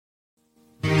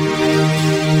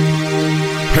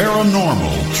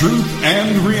Paranormal Truth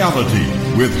and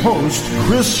Reality with host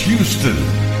Chris Houston.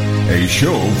 A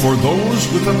show for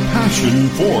those with a passion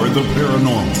for the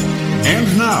paranormal.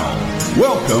 And now,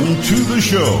 welcome to the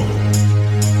show.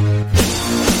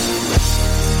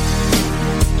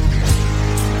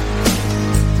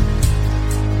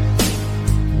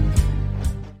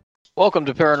 Welcome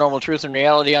to Paranormal Truth and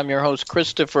Reality. I'm your host,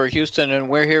 Christopher Houston, and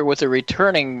we're here with a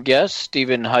returning guest,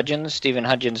 Steven Hudgeons. Steven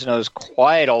Hudgeons knows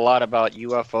quite a lot about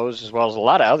UFOs as well as a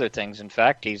lot of other things. In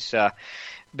fact, he's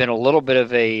been a little bit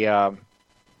of a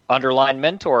underlying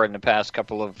mentor in the past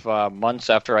couple of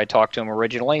months after I talked to him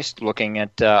originally, looking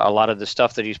at a lot of the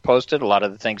stuff that he's posted, a lot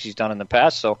of the things he's done in the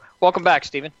past. So welcome back,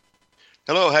 Steven.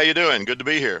 Hello, how you doing? Good to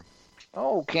be here.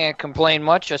 Oh, can't complain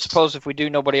much. I suppose if we do,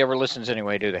 nobody ever listens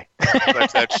anyway, do they?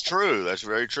 That's true. That's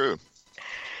very true.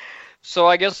 So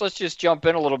I guess let's just jump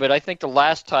in a little bit. I think the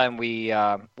last time we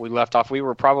left off, we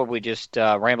were probably just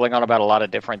rambling on about a lot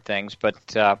of different things. But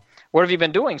what have you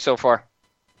been doing so far?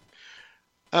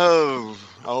 Oh,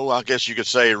 I guess you could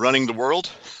say running the world.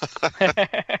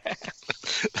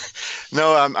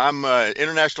 No, I'm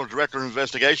international director of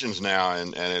investigations now,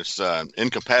 and it's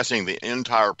encompassing the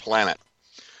entire planet.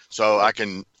 So I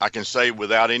can say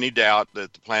without any doubt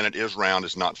that the planet is round,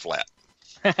 it's not flat.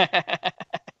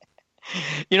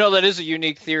 You know, that is a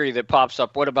unique theory that pops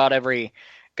up. What about I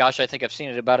think I've seen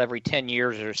it about every 10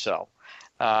 years or so.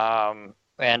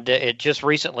 And it just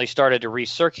recently started to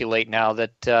recirculate now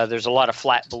that there's a lot of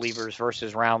flat believers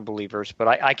versus round believers. But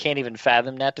I can't even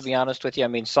fathom that, to be honest with you. I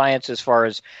mean, science, as far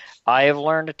as I have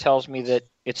learned, tells me that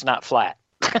it's not flat.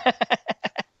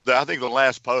 I think the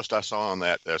last post I saw on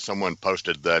that, someone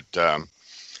posted that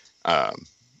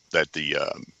that the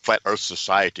Flat Earth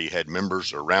Society had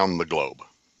members around the globe.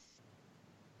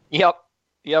 Yep.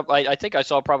 I think I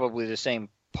saw probably the same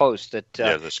post.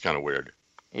 Yeah, that's kind of weird.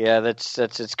 Yeah,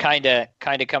 it's kind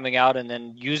of coming out, and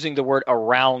then using the word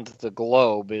around the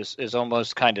globe is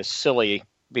almost kind of silly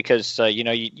because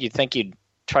you think you'd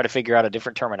try to figure out a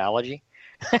different terminology.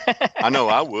 I know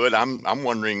I would. I'm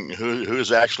wondering who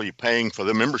is actually paying for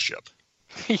the membership.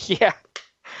 Yeah,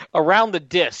 around the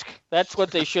disc. That's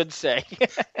what they should say.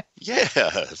 Yes,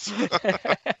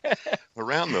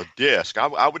 around the disc.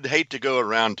 I would hate to go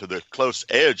around to the close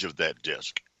edge of that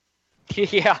disc.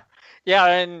 Yeah,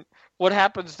 and what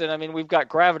happens then? I mean, we've got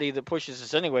gravity that pushes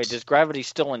us anyway. Does gravity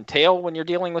still entail when you're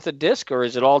dealing with a disc, or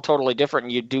is it all totally different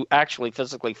and you do actually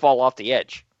physically fall off the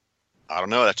edge? I don't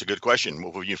know. That's a good question.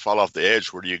 Well, when you fall off the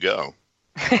edge, where do you go?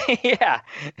 Yeah.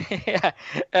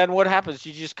 And what happens?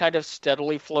 You just kind of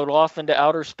steadily float off into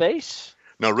outer space?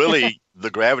 No, really, the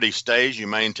gravity stays, you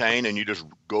maintain, and you just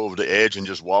go over the edge and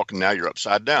just walk, and now you're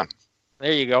upside down.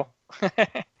 There you go.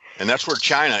 And that's where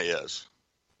China is.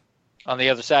 On the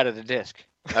other side of the disc.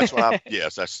 That's what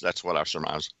that's what I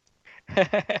surmise.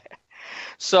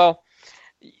 So,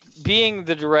 being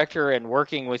the director and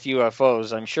working with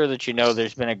UFOs, I'm sure that you know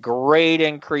there's been a great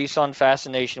increase on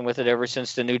fascination with it ever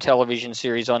since the new television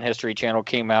series on History Channel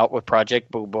came out with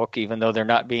Project Blue Book, even though they're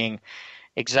not being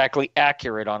exactly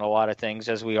accurate on a lot of things,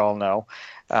 as we all know.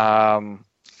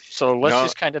 So let's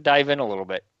just kind of dive in a little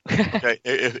bit. Okay.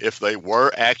 If they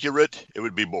were accurate, it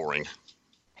would be boring.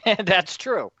 That's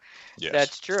true. Yes.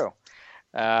 That's true.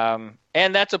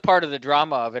 And that's a part of the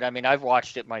drama of it. I mean, I've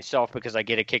watched it myself because I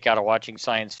get a kick out of watching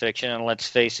science fiction. And let's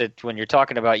face it, when you're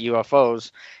talking about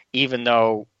UFOs, even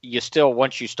though you still,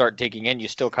 once you start digging in, you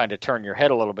still kind of turn your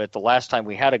head a little bit. The last time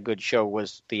we had a good show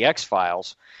was the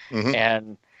X-Files.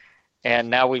 Mm-hmm. And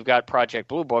now we've got Project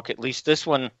Blue Book. At least this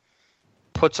one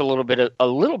puts they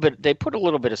put a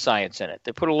little bit of science in it.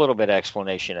 They put a little bit of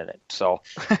explanation in it. So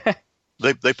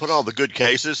they put all the good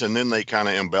cases and then they kind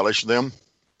of embellish them.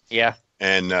 Yeah.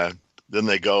 And then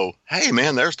they go, hey,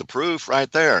 man, there's the proof right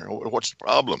there. What's the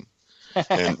problem?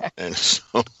 And so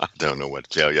I don't know what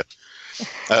to tell you.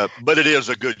 But it is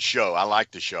a good show. I like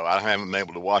the show. I haven't been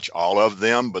able to watch all of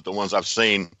them, but the ones I've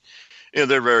seen,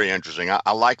 they're very interesting.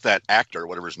 I like that actor,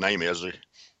 whatever his name is,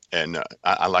 and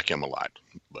I like him a lot.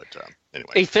 But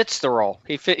anyway. He fits the role.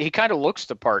 He kind of looks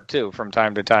the part, too, from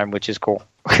time to time, which is cool.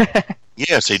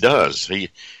 Yes, he does. He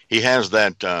has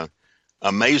that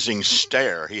amazing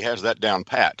stare. He has that down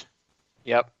pat.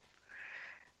 Yep.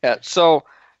 Yeah. So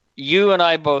you and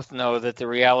I both know that the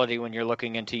reality when you're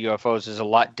looking into UFOs is a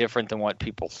lot different than what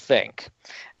people think.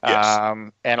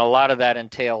 Yes. And a lot of that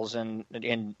entails in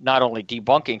not only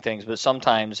debunking things, but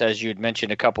sometimes, as you had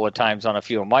mentioned a couple of times on a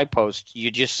few of my posts,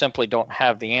 you just simply don't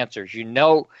have the answers. You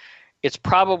know, it's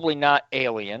probably not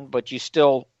alien, but you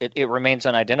still it remains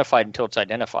unidentified until it's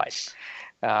identified.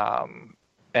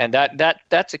 And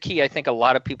that's a key I think a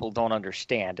lot of people don't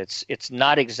understand. It's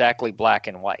not exactly black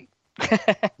and white.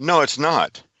 No, it's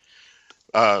not.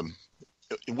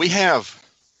 We have,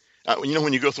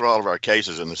 when you go through all of our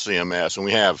cases in the CMS, and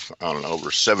we have, I don't know,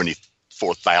 over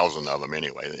 74,000 of them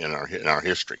anyway in our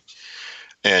history,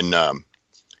 and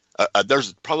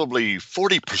there's probably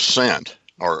 40%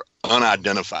 are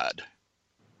unidentified,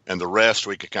 and the rest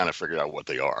we could kind of figure out what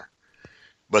they are.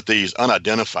 But these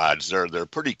unidentifieds, they're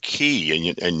pretty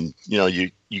key, and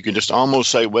you can just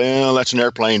almost say, well, that's an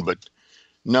airplane, but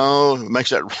no, it makes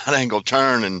that right angle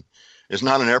turn, and it's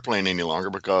not an airplane any longer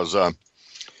because I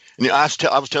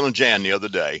was telling Jan the other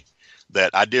day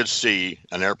that I did see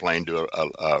an airplane do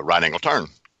a right angle turn,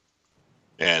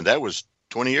 and that was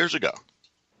 20 years ago.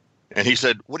 And he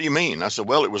said, "What do you mean?" I said,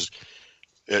 "Well,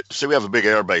 see, we have a big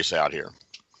air base out here,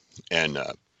 and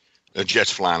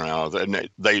jets flying around. And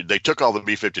they took all the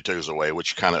B-52s away,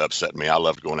 which kind of upset me. I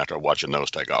loved going out there watching those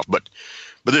take off. But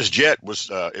this jet was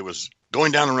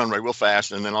going down the runway real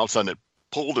fast, and then all of a sudden it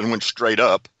pulled and went straight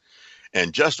up.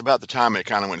 And just about the time it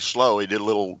kind of went slow, he did a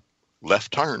little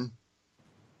left turn,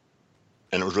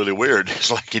 and it was really weird.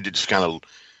 It's like he did just kind of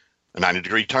a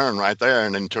 90-degree turn right there,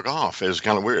 and then took off. It was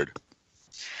kind of weird."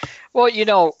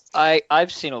 Well,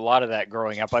 I've seen a lot of that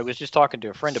growing up. I was just talking to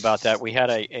a friend about that. We had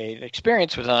an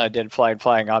experience with an unidentified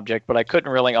flying object, but I couldn't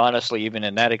really honestly, even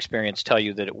in that experience, tell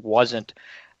you that it wasn't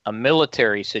a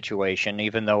military situation,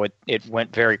 even though it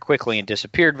went very quickly and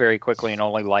disappeared very quickly and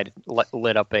only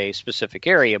lit up a specific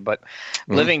area. But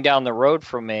living down the road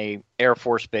from a Air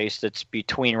Force base that's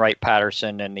between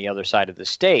Wright-Patterson and the other side of the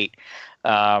state,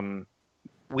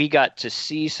 we got to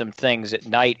see some things at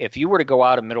night. If you were to go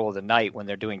out in the middle of the night when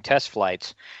they're doing test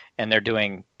flights and they're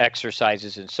doing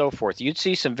exercises and so forth, you'd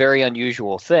see some very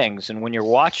unusual things. And when you're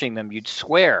watching them, you'd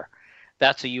swear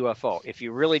that's a UFO. If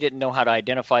you really didn't know how to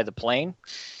identify the plane,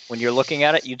 when you're looking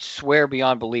at it, you'd swear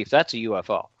beyond belief that's a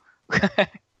UFO.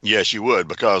 Yes, you would,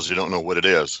 because you don't know what it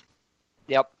is.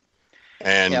 Yep.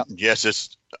 And yes,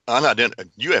 it's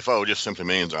UFO just simply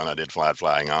means unidentified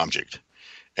flying object.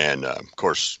 And of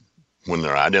course, when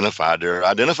they're identified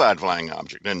flying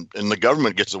object. And the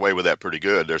government gets away with that pretty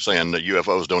good. They're saying that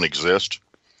UFOs don't exist.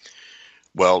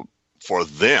 Well, for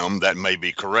them, that may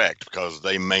be correct because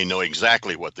they may know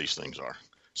exactly what these things are.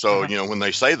 So, when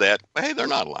they say that, hey, they're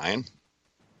not lying.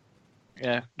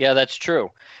 Yeah, that's true.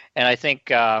 And I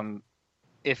think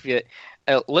if you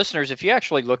listeners, if you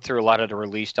actually look through a lot of the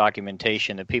release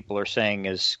documentation that people are saying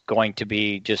is going to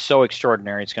be just so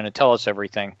extraordinary, it's going to tell us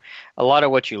everything. A lot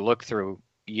of what you look through,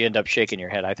 you end up shaking your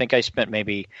head. I think I spent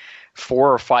maybe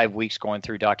 4 or 5 weeks going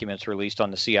through documents released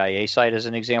on the CIA site as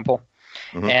an example.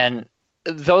 And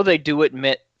though they do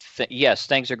admit, yes,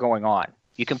 things are going on,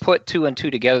 you can put 2 and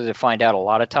 2 together to find out a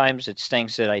lot of times it's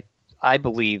things that I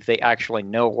believe they actually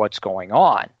know what's going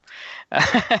on.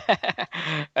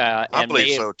 I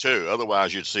believe so too.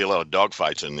 Otherwise, you'd see a lot of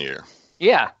dogfights in the air.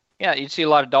 Yeah, you'd see a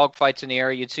lot of dogfights in the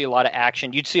air. You'd see a lot of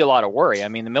action. You'd see a lot of worry. I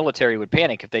mean, the military would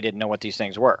panic if they didn't know what these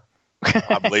things were.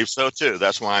 I believe so too.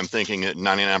 That's why I'm thinking that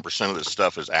 99% of this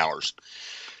stuff is ours.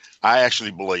 I actually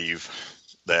believe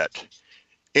that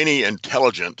any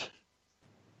intelligent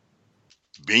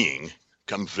being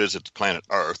come visit the planet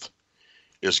Earth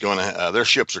is going to, their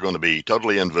ships are going to be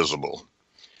totally invisible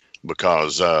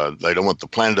because they don't want the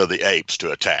planet of the apes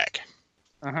to attack.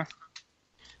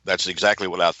 That's exactly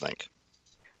what I think.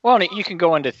 Well, you can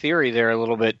go into theory there a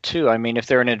little bit, too. I mean, if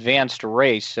they're an advanced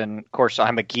race, and, of course,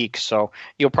 I'm a geek, so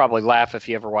you'll probably laugh if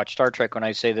you ever watch Star Trek when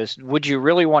I say this. Would you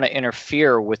really want to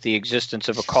interfere with the existence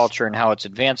of a culture and how it's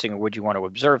advancing, or would you want to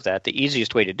observe that? The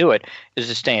easiest way to do it is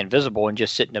to stay invisible and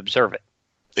just sit and observe it.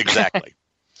 Exactly.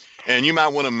 And you might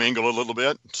want to mingle a little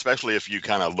bit, especially if you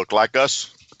kind of look like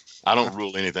us. I don't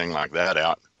rule anything like that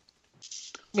out.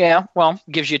 Yeah, well,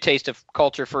 gives you a taste of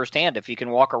culture firsthand. If you can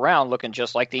walk around looking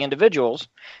just like the individuals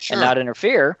and not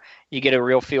interfere, you get a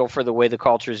real feel for the way the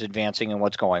culture is advancing and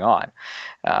what's going on.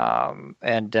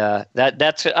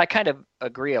 That's I kind of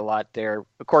agree a lot there.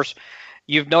 Of course,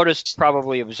 you've noticed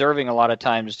probably observing a lot of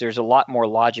times there's a lot more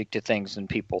logic to things than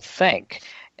people think.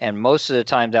 And most of the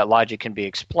time that logic can be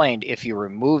explained if you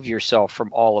remove yourself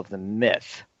from all of the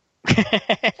myth.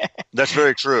 That's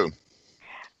very true.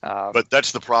 But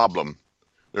that's the problem.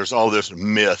 There's all this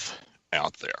myth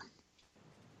out there.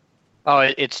 Oh,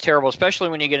 it's terrible, especially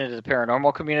when you get into the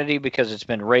paranormal community because it's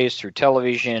been raised through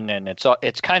television, and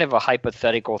it's kind of a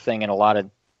hypothetical thing in a lot of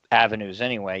avenues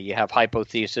anyway. You have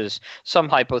hypotheses. Some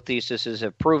hypotheses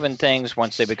have proven things.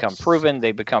 Once they become proven,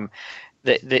 they don't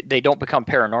become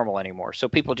paranormal anymore. So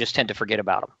people just tend to forget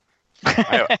about them.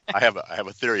 I have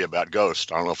a theory about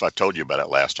ghosts. I don't know if I told you about it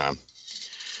last time,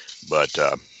 but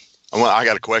I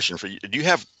got a question for you. Do you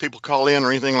have people call in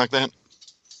or anything like that?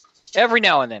 Every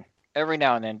now and then.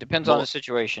 Depends on the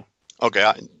situation.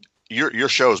 Okay. your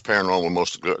show is paranormal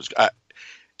most of the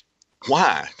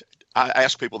why? I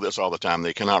ask people this all the time.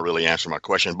 They cannot really answer my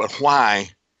question, but why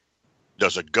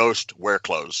does a ghost wear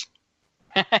clothes?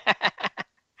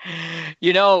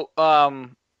 You know,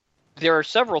 there are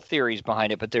several theories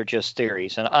behind it, but they're just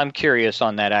theories, and I'm curious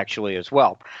on that actually as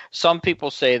well. Some people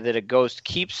say that a ghost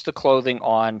keeps the clothing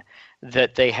on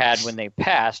that they had when they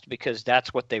passed because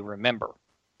that's what they remember.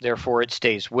 Therefore, it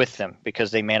stays with them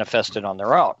because they manifested on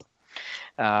their own.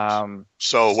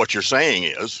 So what you're saying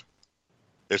is,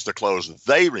 it's the clothes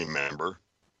they remember,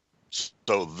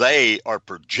 so they are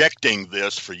projecting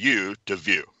this for you to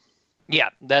view. Yeah,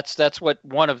 that's what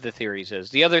one of the theories is.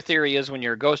 The other theory is when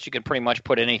you're a ghost, you can pretty much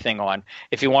put anything on.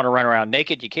 If you want to run around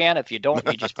naked, you can. If you don't,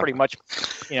 you just pretty much,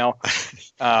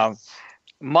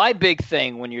 my big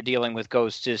thing when you're dealing with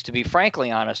ghosts is, to be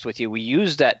frankly honest with you, we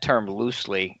use that term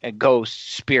loosely, a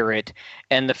ghost, spirit,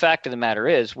 and the fact of the matter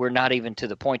is we're not even to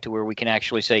the point to where we can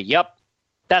actually say, yep,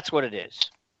 that's what it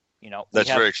is. That's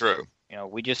very true.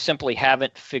 We just simply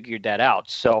haven't figured that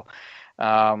out. So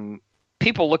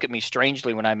people look at me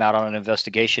strangely when I'm out on an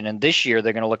investigation, and this year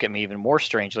they're going to look at me even more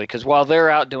strangely because while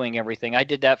they're out doing everything, I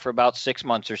did that for about 6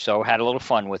 months or so, had a little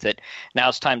fun with it. Now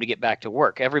it's time to get back to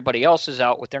work. Everybody else is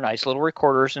out with their nice little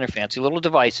recorders and their fancy little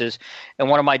devices, and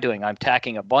what am I doing? I'm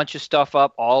tacking a bunch of stuff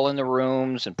up all in the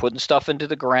rooms and putting stuff into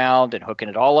the ground and hooking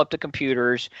it all up to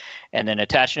computers and then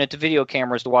attaching it to video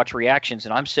cameras to watch reactions,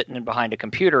 and I'm sitting in behind a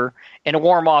computer in a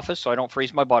warm office so I don't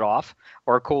freeze my butt off,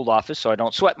 or a cold office so I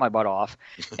don't sweat my butt off,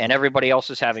 and everybody else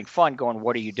is having fun going,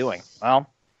 what are you doing? Well,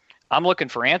 I'm looking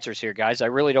for answers here, guys. I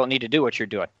really don't need to do what you're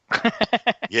doing.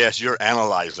 Yes, you're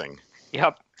analyzing.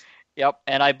 Yep.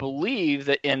 And I believe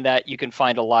that in that you can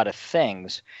find a lot of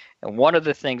things. And one of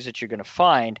the things that you're going to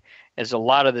find is a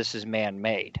lot of this is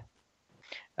man-made.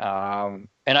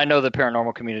 And I know the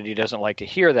paranormal community doesn't like to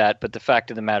hear that, but the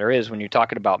fact of the matter is when you're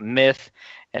talking about myth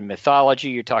and mythology,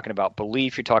 you're talking about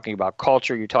belief, you're talking about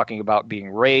culture, you're talking about being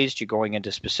raised, you're going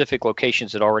into specific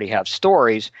locations that already have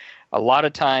stories. A lot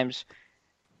of times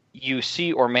you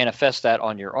see or manifest that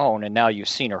on your own, and now you've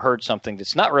seen or heard something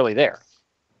that's not really there.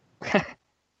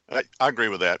 I agree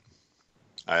with that.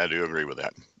 I do agree with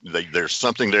that. There's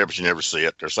something there, but you never see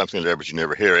it. There's something there, but you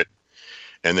never hear it.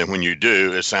 And then when you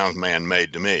do, it sounds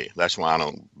man-made to me. That's why I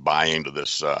don't buy into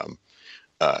this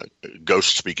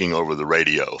ghost speaking over the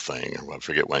radio thing. I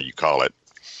forget what you call it.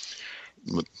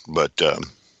 But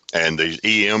and the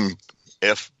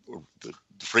EMF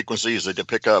frequencies that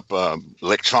pick up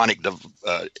electronic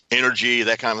energy,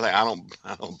 that kind of thing.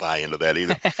 I don't buy into that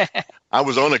either. I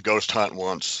was on a ghost hunt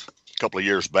once a couple of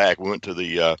years back. We went to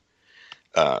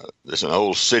there's an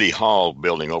old city hall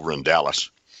building over in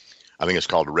Dallas. I think it's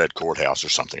called the Red Courthouse or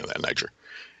something of that nature.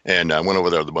 And I went over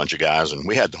there with a bunch of guys, and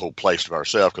we had the whole place to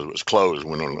ourselves because it was closed.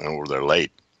 We went over there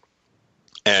late.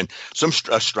 And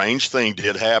a strange thing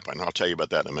did happen. I'll tell you about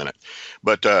that in a minute.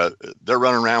 But they're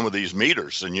running around with these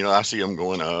meters, and, I see them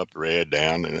going up, red,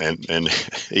 down, and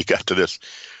he got to this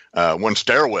one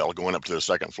stairwell going up to the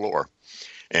second floor.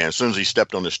 And as soon as he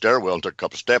stepped on the stairwell and took a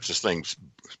couple steps, this thing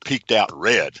peaked out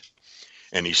red.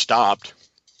 And he stopped.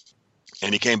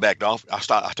 And he came back off. I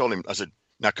told him, I said,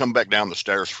 now come back down the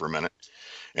stairs for a minute.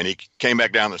 And he came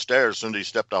back down the stairs. As soon as he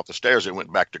stepped off the stairs, it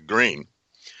went back to green.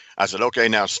 I said, okay,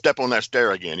 now step on that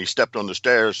stair again. He stepped on the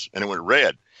stairs and it went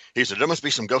red. He said, there must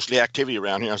be some ghostly activity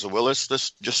around here. I said, well, let's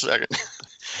just a second.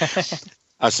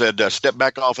 I said, step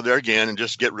back off of there again and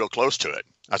just get real close to it.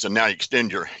 I said, now you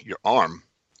extend your arm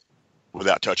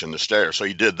without touching the stairs. So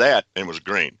he did that and it was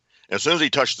green. And as soon as he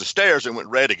touched the stairs, it went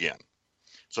red again.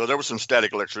 So there was some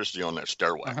static electricity on that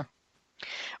stairway. Uh-huh.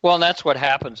 Well, and that's what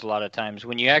happens a lot of times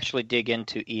when you actually dig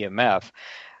into EMF.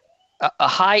 A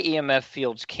high EMF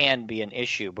fields can be an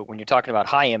issue, but when you're talking about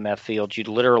high EMF fields, you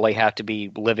literally have to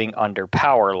be living under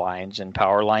power lines, and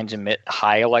power lines emit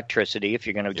high electricity. If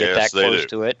you're going to get that close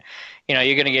to it, you're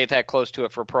going to get that close to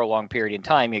it for a prolonged period in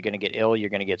time. You're going to get ill. You're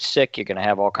going to get sick. You're going to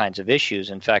have all kinds of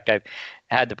issues. In fact, I've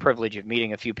had the privilege of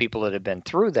meeting a few people that have been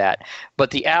through that,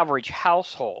 but the average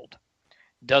household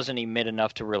doesn't emit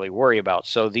enough to really worry about.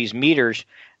 So these meters,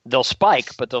 they'll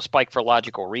spike, but they'll spike for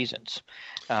logical reasons.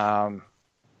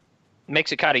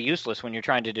 Makes it kind of useless when you're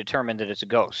trying to determine that it's a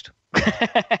ghost.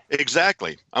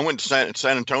 Exactly. I went to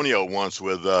San Antonio once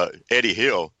with Eddie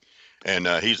Hill, and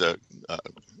he's a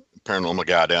paranormal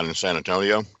guy down in San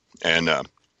Antonio. And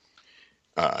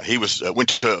he went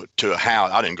to a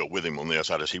house. I didn't go with him on this.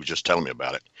 He was just telling me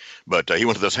about it. But he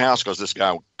went to this house because this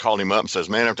guy called him up and says,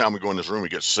 man, every time we go in this room, we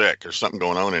get sick. There's something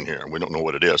going on in here, and we don't know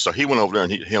what it is. So he went over there,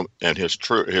 and him and his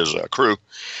crew,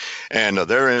 and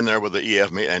they're in there with the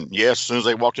EF. And yes, as soon as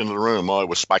they walked into the room, it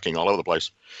was spiking all over the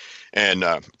place. And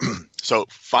so So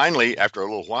finally, after a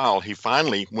little while, he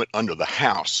finally went under the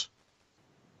house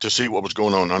to see what was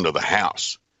going on under the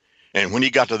house. And when he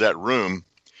got to that room,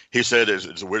 he said,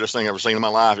 it's the weirdest thing I've ever seen in my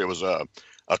life. It was a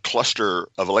cluster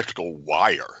of electrical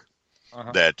wire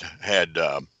that had,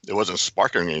 it wasn't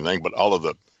sparking anything, but all of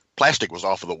the plastic was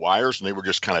off of the wires, and they were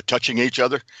just kind of touching each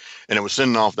other. And it was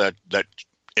sending off that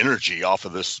energy off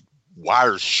of this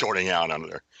wires shorting out under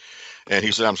there. And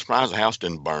he said, I'm surprised the house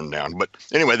didn't burn down. But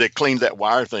anyway, they cleaned that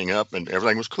wire thing up, and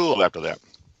everything was cool after that.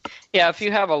 Yeah, if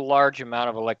you have a large amount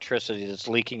of electricity that's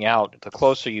leaking out, the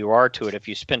closer you are to it, if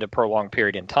you spend a prolonged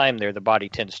period in time there, the body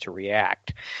tends to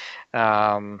react.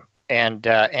 And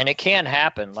it can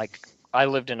happen. Like, I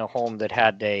lived in a home that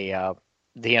had an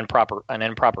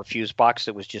improper fuse box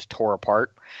that was just tore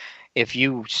apart. If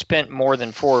you spent more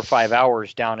than 4 or 5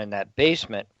 hours down in that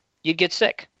basement, you'd get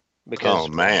sick because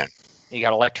you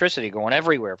got electricity going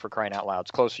everywhere, for crying out loud.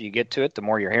 The closer you get to it, the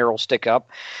more your hair will stick up.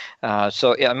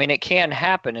 So, I mean, it can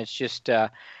happen. It's just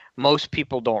most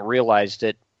people don't realize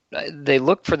that they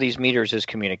look for these meters as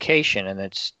communication, and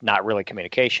it's not really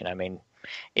communication. I mean,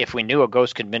 if we knew a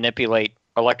ghost could manipulate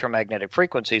electromagnetic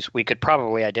frequencies, we could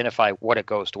probably identify what a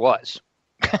ghost was.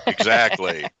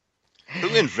 Exactly.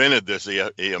 Who invented this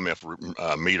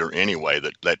EMF meter anyway?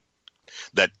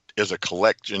 That is a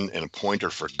collection and a pointer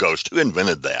for ghosts. Who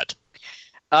invented that?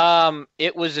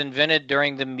 It was invented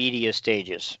during the media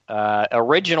stages.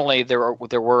 Originally, there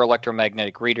were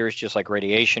electromagnetic readers, just like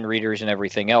radiation readers and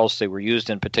everything else. They were used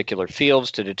in particular fields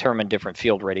to determine different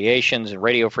field radiations and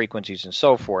radio frequencies and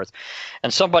so forth.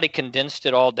 And somebody condensed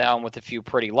it all down with a few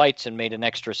pretty lights and made an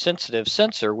extra sensitive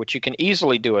sensor, which you can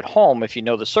easily do at home if you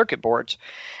know the circuit boards,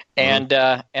 and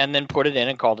then put it in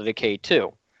and called it a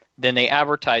K2. Then they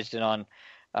advertised it on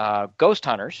ghost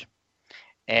hunters.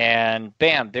 And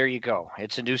bam, there you go.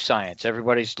 It's a new science.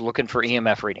 Everybody's looking for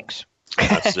EMF readings.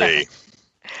 Let's see.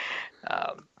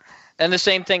 And the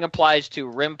same thing applies to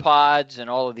REM pods and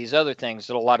all of these other things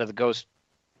that a lot of the ghost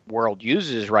world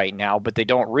uses right now, but they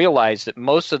don't realize that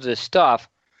most of this stuff,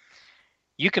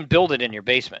 you can build it in your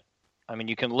basement. I mean,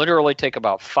 you can literally take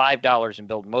about $5 and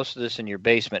build most of this in your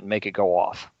basement and make it go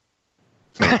off.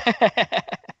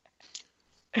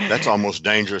 That's almost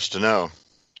dangerous to know.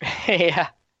 Yeah.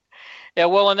 Yeah,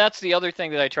 well, and that's the other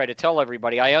thing that I try to tell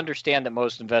everybody. I understand that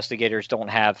most investigators don't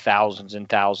have thousands and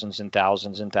thousands and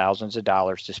thousands and thousands of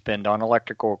dollars to spend on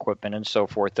electrical equipment and so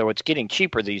forth, though it's getting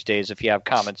cheaper these days if you have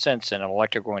common sense and an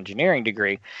electrical engineering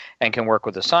degree and can work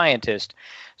with a scientist.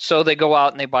 So they go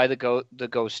out and they buy the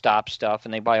ghost stop stuff,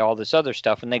 and they buy all this other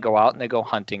stuff, and they go out and they go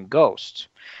hunting ghosts.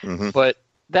 Mm-hmm. But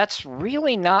that's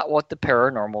really not what the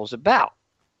paranormal is about.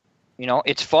 You know,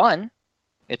 it's fun.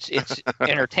 It's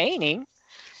entertaining.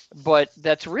 But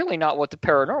that's really not what the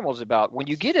paranormal is about. When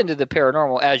you get into the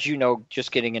paranormal, as you know,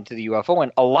 just getting into the UFO,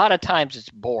 and a lot of times it's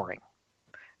boring.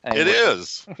 It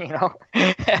is. You know,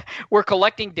 we're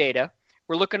collecting data.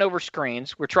 We're looking over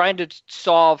screens. We're trying to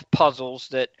solve puzzles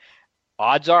that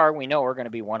odds are we know are going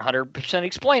to be 100%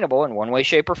 explainable in one way,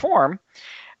 shape, or form.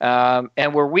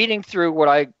 And we're weeding through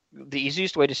the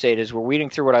easiest way to say it is we're weeding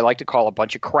through what I like to call a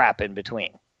bunch of crap in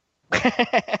between.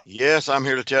 Yes, I'm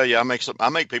here to tell you, I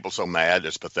make people so mad,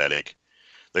 it's pathetic.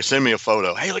 They send me a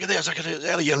photo. Hey, look at this. Look at this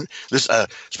alien, this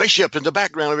spaceship in the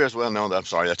background of this. Well, no, I'm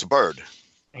sorry, that's a bird.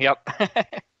 Yep.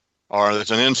 Or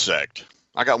it's an insect.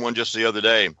 I got one just the other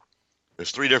day.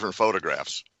 There's 3 different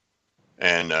photographs,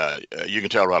 and you can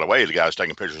tell right away the guy's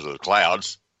taking pictures of the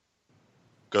clouds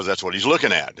because that's what he's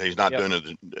looking at. He's not doing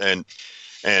it,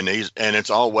 and it's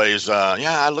always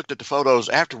I looked at the photos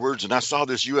afterwards and I saw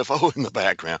this UFO in the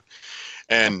background,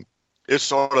 and it's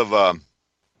sort of I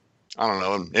don't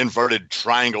know, an inverted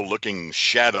triangle looking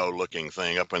shadow looking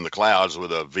thing up in the clouds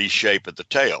with a V shape at the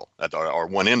tail or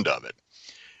one end of it,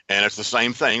 and it's the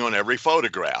same thing on every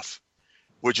photograph,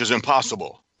 which is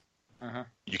impossible. Uh-huh.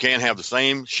 You can't have the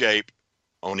same shape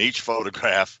on each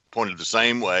photograph pointed the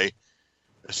same way,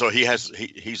 so he has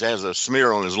a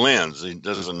smear on his lens. He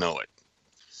doesn't know it.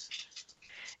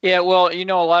 Yeah, well, you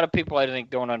know, a lot of people, I think,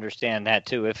 don't understand that,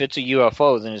 too. If it's a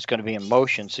UFO, then it's going to be in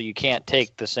motion, so you can't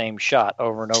take the same shot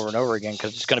over and over and over again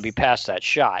because it's going to be past that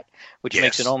shot, which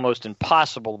makes it almost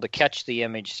impossible to catch the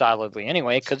image solidly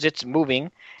anyway because it's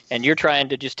moving, and you're trying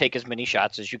to just take as many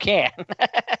shots as you can.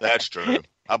 That's true.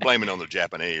 I blame it on the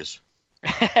Japanese.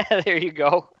 There you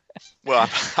go. Well,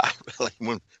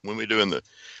 when we were doing the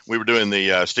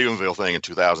Stephenville thing in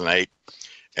 2008,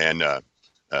 and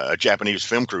a Japanese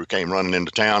film crew came running into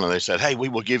town, and they said, "Hey, we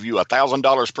will give you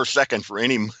 $1,000 per second for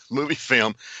any movie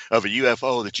film of a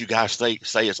UFO that you guys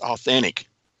say is authentic."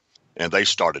 And they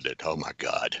started it. Oh my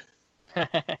God!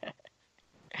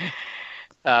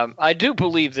 I do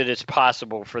believe that it's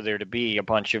possible for there to be a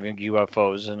bunch of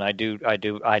UFOs, and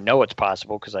I know it's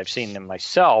possible because I've seen them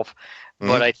myself.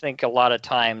 But I think a lot of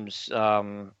times,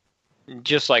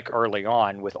 just like early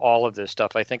on with all of this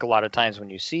stuff, I think a lot of times when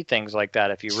you see things like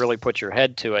that, if you really put your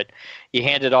head to it, you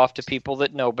hand it off to people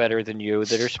that know better than you,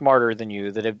 that are smarter than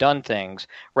you, that have done things,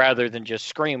 rather than just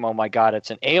scream, "Oh my God,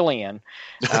 it's an alien."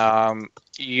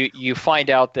 You find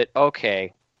out that,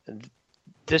 okay,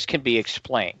 this can be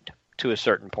explained to a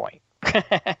certain point.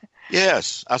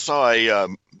 Yes, I saw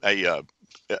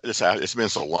it's been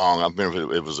so long. I've been,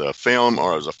 it was a film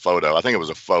or it was a photo. I think it was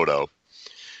a photo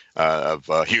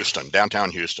of Houston, downtown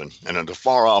Houston, and in a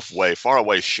far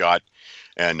away shot.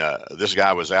 And this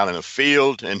guy was out in a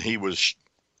field, and he was,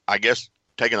 I guess,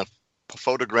 taking a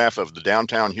photograph of the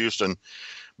downtown Houston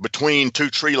between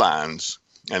two tree lines,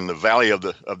 and the valley of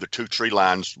the two tree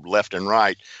lines, left and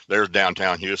right. There's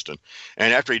downtown Houston.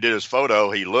 And after he did his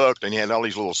photo, he looked, and he had all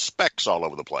these little specks all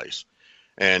over the place.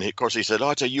 And of course, he said,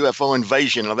 "Oh, it's a UFO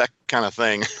invasion," or that kind of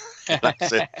thing. And I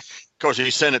said, of course, he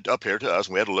sent it up here to us.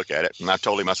 And we had to look at it. And I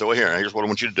told him, I said, "Well, here's what I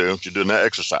want you to do. You do an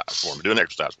exercise for me. Do an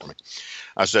exercise for me."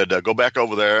 I said, "Go back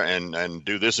over there and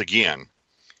do this again."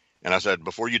 And I said,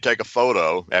 "Before you take a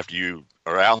photo, after you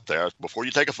are out there, before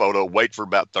you take a photo, wait for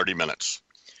about 30 minutes.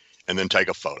 And then take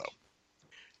a photo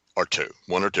or two,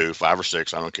 1 or 2, 5 or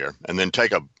 6, I don't care. And then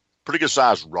take a pretty good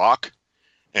sized rock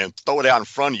and throw it out in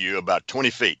front of you about 20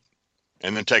 feet.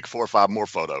 And then take 4 or 5 more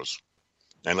photos.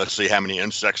 And let's see how many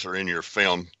insects are in your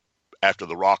film after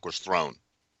the rock was thrown."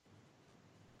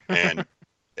 And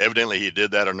evidently he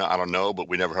did that or not, I don't know, but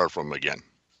we never heard from him again.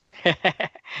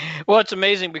 Well, it's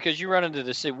amazing because we run into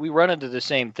the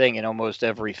same thing in almost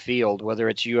every field, whether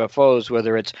it's UFOs,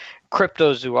 whether it's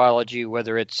cryptozoology,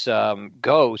 whether it's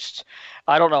ghosts.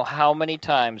 I don't know how many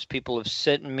times people have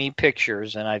sent me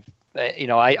pictures, and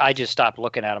I just stopped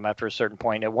looking at them after a certain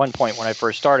point. At one point when I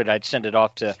first started, I'd send it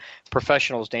off to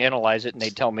professionals to analyze it, and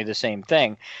they'd tell me the same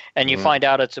thing. And you find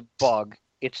out it's a bug,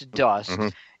 it's dust.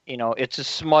 It's a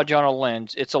smudge on a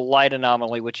lens. It's a light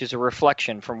anomaly, which is a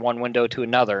reflection from one window to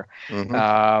another.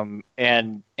 And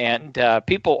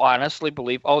people honestly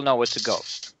believe, "Oh no, it's a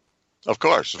ghost." Of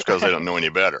course, it's because they don't know any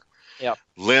better. Yep.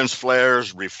 Lens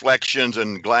flares, reflections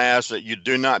in glass, that you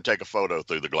do not take a photo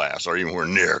through the glass or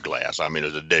even near glass. I mean,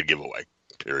 it's a dead giveaway,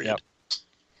 period.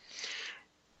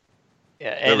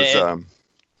 Yep. Yeah,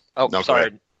 no,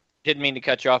 sorry. Didn't mean to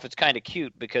cut you off. It's kind of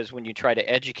cute because when you try to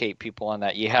educate people on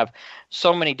that, you have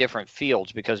so many different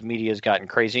fields because media has gotten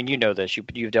crazy. And you know this.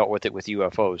 You've dealt with it with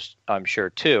UFOs, I'm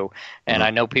sure, too. And I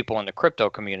know people in the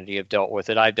crypto community have dealt with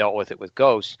it. I've dealt with it with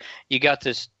ghosts. You got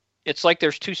this. It's like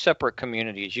there's two separate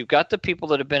communities. You've got the people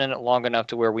that have been in it long enough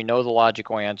to where we know the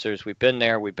logical answers. We've been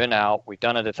there. We've been out. We've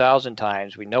done it 1,000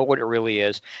 times. We know what it really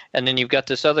is. And then you've got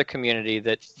this other community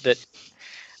that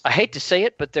I hate to say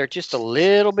it, but they're just a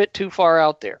little bit too far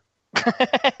out there.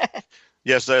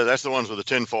 Yes, that's the ones with the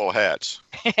tinfoil hats.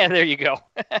 Yeah, there you go.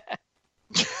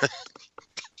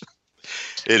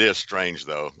 It is strange,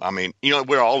 though. I mean,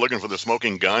 we're all looking for the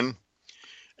smoking gun.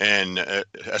 And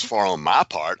as far on my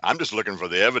part, I'm just looking for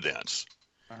the evidence.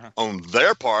 On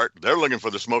their part, they're looking for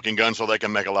the smoking gun so they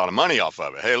can make a lot of money off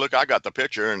of it. Hey, look, I got the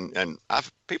picture, and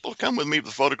people come with me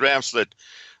with photographs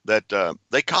that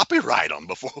they copyright them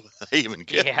before they even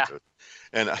get to it.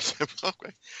 And I said,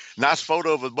 "Okay, nice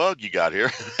photo of a bug you got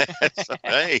here." So,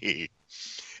 hey,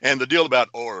 and the deal about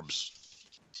orbs,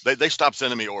 they stopped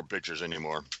sending me orb pictures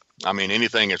anymore. I mean,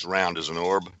 anything that's round is an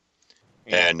orb.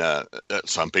 Yeah. And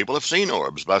some people have seen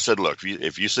orbs, but I said, "Look,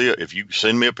 if you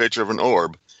send me a picture of an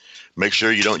orb, make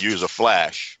sure you don't use a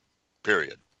flash.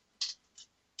 Period."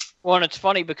 Well, and it's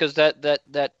funny because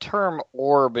that term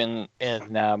orb in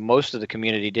most of the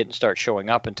community didn't start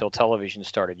showing up until television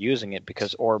started using it,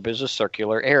 because orb is a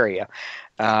circular area.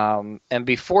 And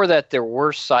before that, there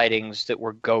were sightings that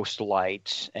were ghost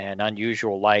lights and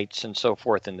unusual lights and so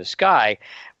forth in the sky.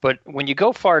 But when you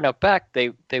go far enough back,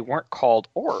 they weren't called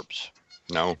orbs.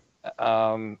 No.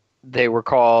 They were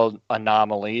called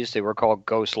anomalies. They were called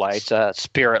ghost lights,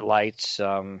 spirit lights,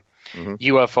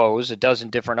 UFOs, a dozen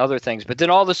different other things. But then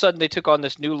all of a sudden they took on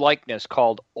this new likeness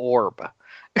called orb.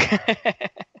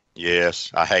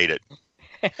 Yes, I hate it.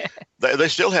 They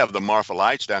still have the Marfa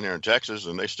lights down here in Texas,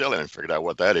 and they still haven't figured out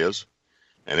what that is.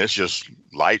 And it's just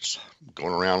lights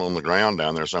going around on the ground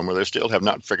down there somewhere. They still have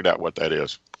not figured out what that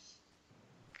is.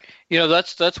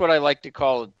 That's what I like to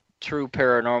call true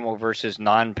paranormal versus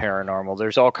non-paranormal.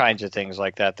 There's all kinds of things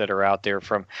like that are out there,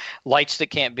 from lights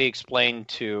that can't be explained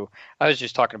to, I was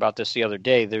just talking about this the other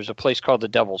day. There's a place called the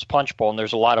Devil's Punch Bowl, and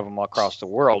there's a lot of them across the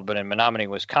world, but in Menominee,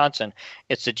 Wisconsin,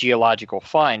 it's a geological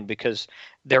find because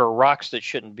there are rocks that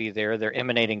shouldn't be there. They're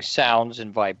emanating sounds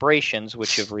and vibrations,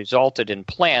 which have resulted in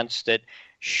plants that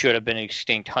should have been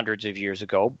extinct hundreds of years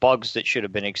ago, bugs that should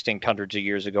have been extinct hundreds of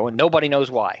years ago, and nobody knows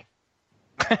why.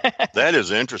 That is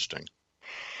interesting.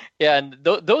 Yeah, and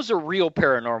those are real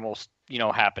paranormal,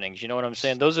 happenings. You know what I'm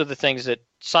saying? Those are the things that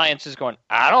science is going,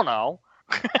 I don't know.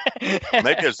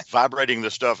 Maybe it's vibrating the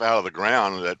stuff out of the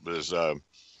ground that was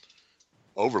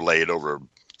overlaid over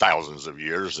thousands of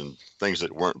years, and things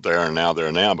that weren't there and now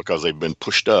they're now because they've been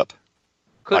pushed up.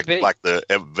 Could be. Like the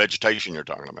vegetation you're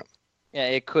talking about. Yeah,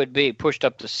 it could be pushed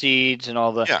up the seeds and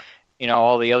all the,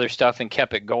 all the other stuff and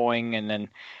kept it going. And then,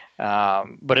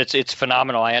 but it's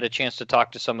phenomenal. I had a chance to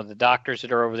talk to some of the doctors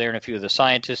that are over there and a few of the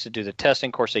scientists that do the testing.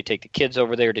 Of course, they take the kids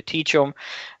over there to teach them.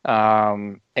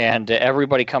 And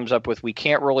everybody comes up with, we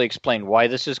can't really explain why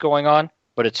this is going on,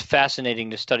 but it's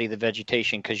fascinating to study the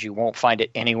vegetation because you won't find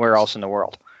it anywhere else in the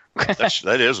world.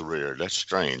 That is weird. That's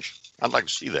strange. I'd like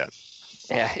to see that.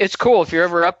 Yeah, it's cool. If you're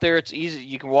ever up there, it's easy.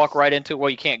 You can walk right into it. Well,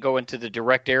 you can't go into the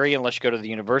direct area unless you go to the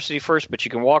university first, but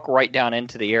you can walk right down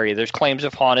into the area. There's claims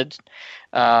of haunted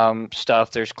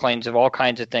stuff. There's claims of all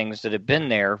kinds of things that have been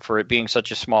there for it being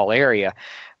such a small area.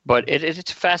 But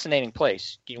it's a fascinating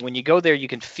place. When you go there, you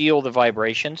can feel the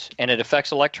vibrations, and it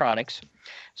affects electronics.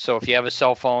 So if you have a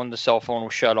cell phone, the cell phone will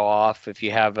shut off. If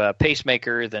you have a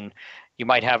pacemaker, then you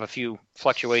might have a few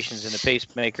fluctuations in the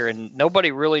pacemaker, and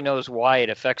nobody really knows why it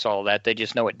affects all of that. They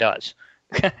just know it does.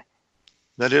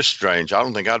 That is strange. I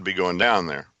don't think I'd be going down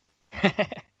there.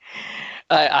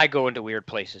 I go into weird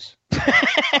places.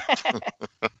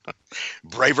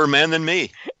 Braver man than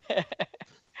me.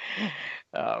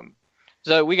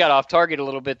 So we got off target a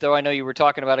little bit, though. I know you were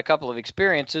talking about a couple of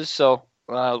experiences, so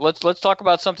let's talk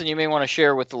about something you may want to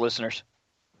share with the listeners.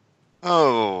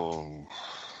 Oh,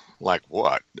 like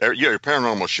what? Your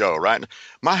paranormal show, right?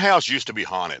 My house used to be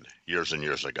haunted years and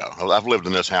years ago. I've lived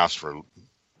in this house for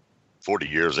 40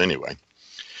 years anyway.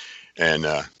 And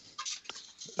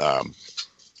I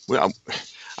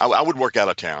would work out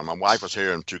of town. My wife was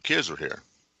here and 2 kids were here.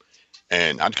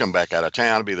 And I'd come back out of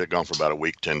town. I'd be there gone for about a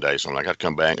week, 10 days. So I'd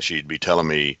come back and she'd be telling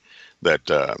me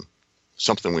that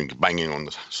something was banging on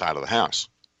the side of the house.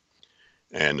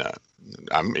 And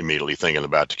I'm immediately thinking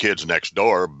about the kids next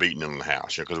door beating in the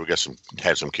house, because we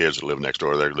had some kids that live next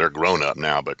door. They're grown up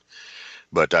now,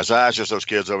 but as I asked just those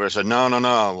kids over there, said no.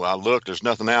 I looked, there's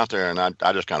nothing out there, and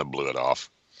I just kind of blew it off.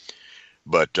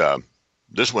 But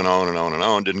this went on and on and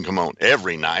on. Didn't come on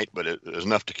every night, but it was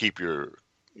enough to keep your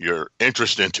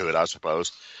interest into it, I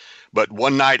suppose. But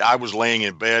one night I was laying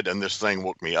in bed and this thing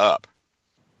woke me up,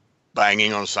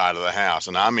 banging on the side of the house,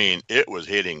 and I mean it was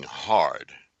hitting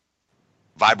hard.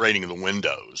 Vibrating the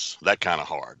windows, that kind of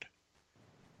hard.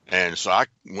 And so I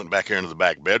went back here into the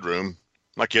back bedroom.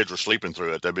 My kids were sleeping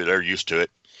through it. They're used to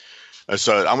it. And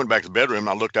so I went back to the bedroom and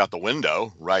I looked out the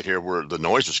window right here where the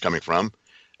noise was coming from.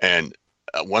 And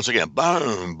once again,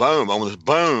 boom, boom,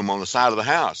 on the side of the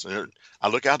house. And I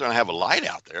look out there and I have a light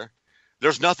out there.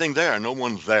 There's nothing there. No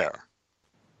one's there.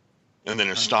 And then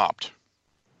it stopped.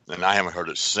 And I haven't heard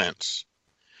it since.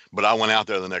 But I went out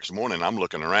there the next morning. I'm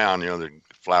looking around, the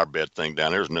flower bed thing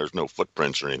down there. There's no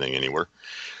footprints or anything anywhere.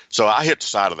 So I hit the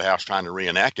side of the house trying to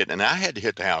reenact it, and I had to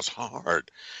hit the house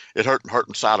hard. It hurt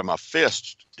the side of my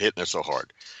fist hitting it so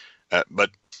hard. But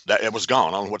it was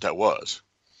gone. I don't know what that was.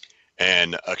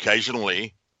 And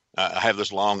occasionally, I have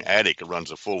this long attic that runs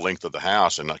the full length of the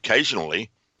house, and occasionally,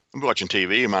 I'm watching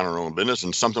TV, I'm minding my own business,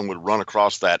 and something would run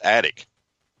across that attic.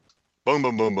 Boom,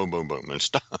 boom, boom, boom, boom, boom, and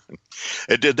stop.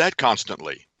 It did that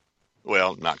constantly.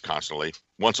 Well, not constantly.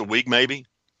 Once a week, maybe.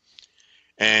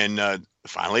 And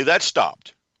finally, that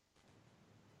stopped.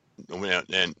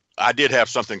 And I did have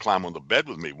something climb on the bed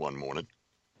with me one morning.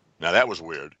 Now, that was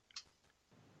weird.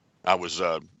 I was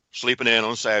sleeping in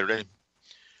on Saturday.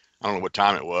 I don't know what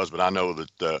time it was, but I know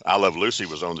that I Love Lucy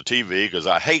was on the TV because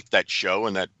I hate that show,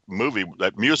 and that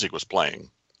music was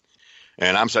playing.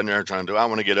 And I'm sitting there trying to I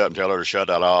want to get up and tell her to shut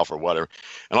that off or whatever.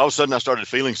 And all of a sudden, I started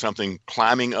feeling something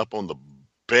climbing up on the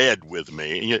bed with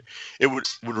me. It would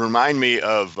remind me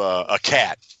of a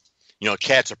cat.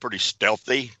 Cats are pretty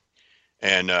stealthy,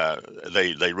 and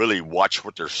they really watch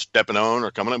what they're stepping on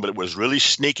or coming on. But it was really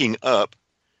sneaking up,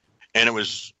 and it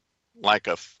was like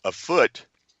a foot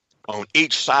on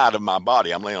each side of my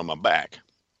body. I'm laying on my back,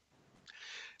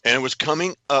 and it was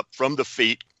coming up from the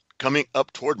feet, coming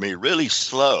up toward me really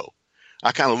slow.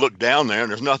 I kind of looked down there,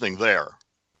 and there's nothing there,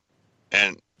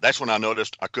 and that's when I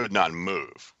noticed I could not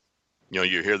move. You know,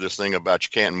 you hear this thing about you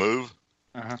can't move.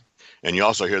 Uh-huh. And you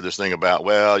also hear this thing about,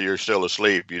 well, you're still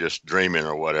asleep, you're just dreaming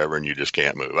or whatever, and you just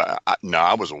can't move. No,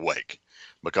 I was awake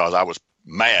because I was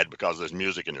mad because there's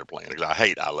music in there playing, because I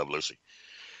hate I Love Lucy.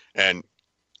 And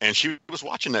she was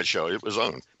watching that show. It was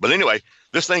on. But anyway,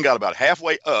 this thing got about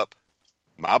halfway up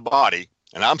my body,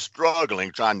 and I'm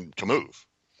struggling trying to move.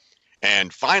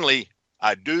 And finally,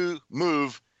 I do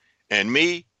move, and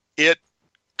it,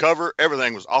 cover,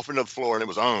 everything was off into the floor, and it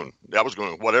was on. That was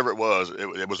going, whatever it was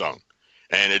on.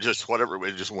 And it just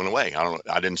went away.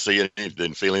 I didn't see it,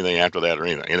 didn't feel anything after that or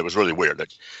anything. And it was really weird.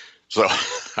 So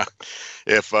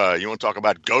if you want to talk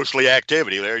about ghostly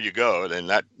activity, there you go. And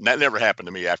that never happened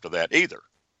to me after that either.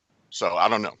 So I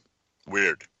don't know.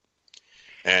 Weird.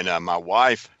 And my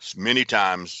wife many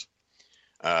times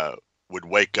would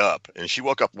wake up, and she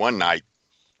woke up one night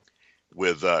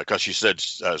with, because she said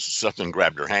something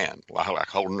grabbed her hand, like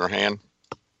holding her hand.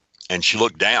 And she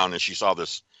looked down and she saw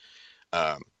this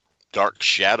dark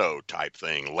shadow type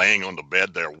thing laying on the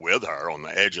bed there with her on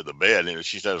the edge of the bed. And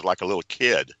she said it was like a little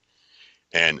kid.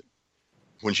 And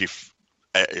when she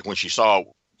saw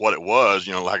what it was,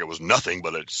 you know, like it was nothing,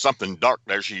 but it's something dark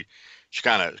there, she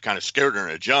kind of scared her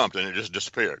and it jumped and it just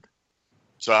disappeared.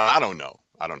 So I don't know.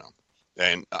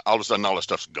 And all of a sudden all this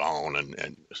stuff's gone,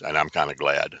 and I'm kind of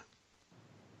glad.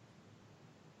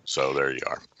 So there you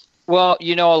are. Well,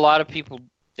 you know, a lot of people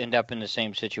end up in the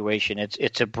same situation.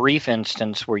 It's a brief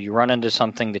instance where you run into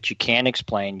something that you can't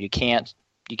explain, you can't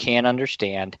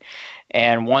understand,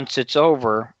 and once it's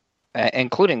over,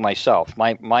 including myself,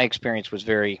 my experience was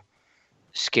very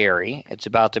scary. It's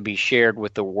about to be shared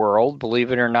with the world,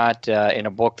 believe it or not, in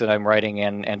a book that I'm writing,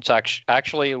 and it's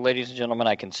actually, ladies and gentlemen,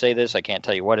 I can say this, I can't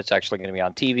tell you what, it's actually going to be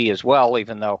on TV as well,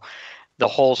 even though the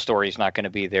whole story is not going to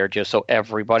be there, just so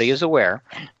everybody is aware.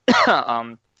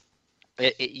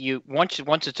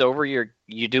 Once it's over, you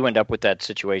do end up with that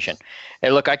situation.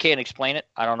 Hey, look, I can't explain it.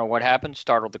 I don't know what happened.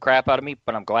 Startled the crap out of me,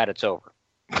 but I'm glad it's over.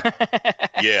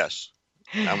 Yes.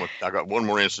 I got one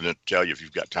more incident to tell you if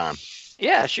you've got time.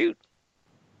 Yeah, shoot.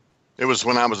 It was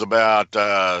when I was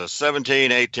about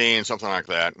 17, 18, something like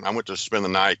that. I went to spend the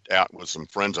night out with some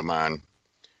friends of mine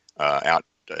out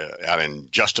in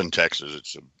Justin, Texas.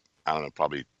 It's, I don't know,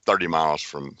 probably 30 miles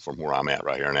from where I'm at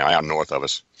right here now, out north of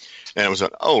us. And it was an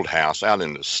old house out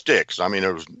in the sticks. I mean,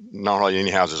 there was not really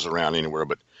any houses around anywhere,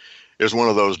 but it was one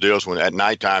of those deals when at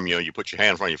nighttime, you know, you put your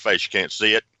hand in front of your face, you can't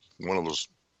see it. One of those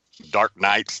dark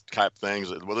nights type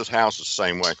things. Well, this house is the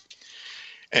same way.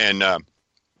 And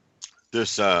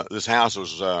this house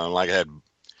was it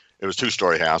was a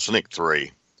 2-story house, I think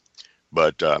 3.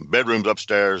 But bedrooms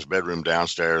upstairs, bedroom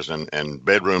downstairs, and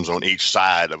bedrooms on each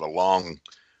side of a long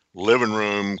living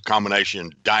room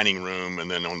combination dining room, and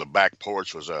then on the back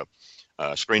porch was a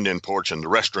screened-in porch, and the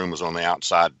restroom was on the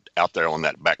outside out there on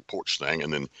that back porch thing.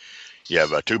 And then you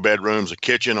have 2 bedrooms, a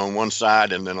kitchen on one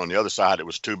side, and then on the other side it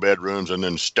was 2 bedrooms, and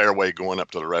then stairway going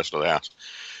up to the rest of the house.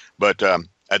 But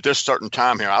at this certain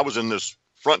time here, I was in this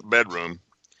front bedroom,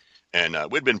 and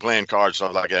we'd been playing cards, so I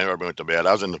was like, I never went to bed.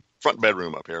 I was in the front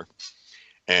bedroom up here,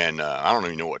 and I don't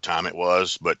even know what time it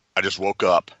was, but I just woke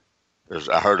up.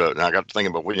 I heard and I got to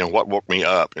thinking about, you know, what woke me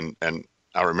up, and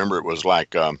I remember it was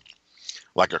like a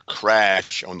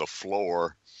crash on the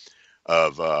floor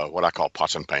of what I call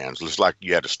pots and pans. It's like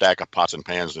you had a stack of pots and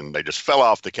pans, and they just fell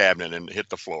off the cabinet and hit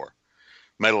the floor.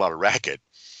 Made a lot of racket.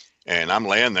 And I'm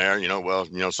laying there, you know, well,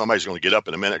 you know, somebody's going to get up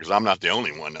in a minute because I'm not the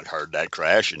only one that heard that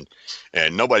crash,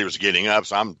 and nobody was getting up,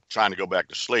 so I'm trying to go back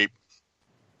to sleep.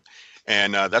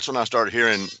 And that's when I started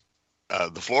hearing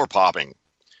the floor popping.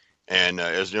 And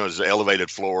as you know, it's an elevated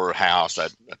floor house,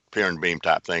 that pier and beam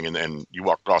type thing, and then you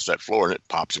walk across that floor and it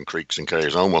pops and creaks and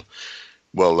carries on.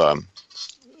 Well,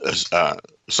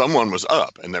 someone was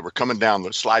up, and they were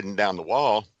sliding down the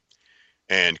wall,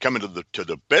 and coming to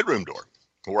the bedroom door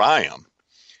where I am,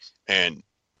 and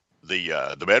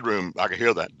the bedroom, I could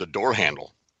hear the door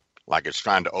handle, like it's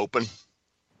trying to open.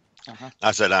 Uh-huh.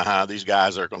 I said, these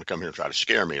guys are going to come here and try to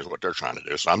scare me, is what they're trying to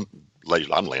do. So I'm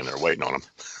laying there waiting on them.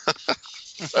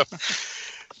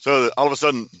 So all of a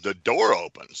sudden the door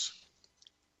opens,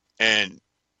 and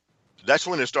that's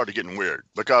when it started getting weird,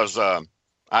 because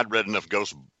I'd read enough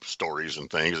ghost stories and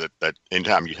things that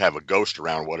anytime you have a ghost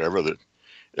around, whatever, that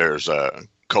there's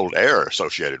cold air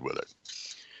associated with it.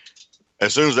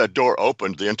 As soon as that door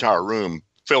opened, the entire room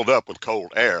filled up with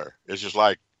cold air. It's just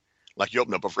like you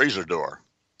open up a freezer door.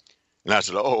 And I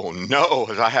said, oh no,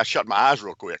 I had shut my eyes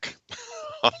real quick.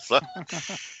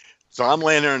 So I'm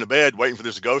laying there in the bed waiting for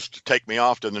this ghost to take me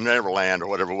off to the Neverland or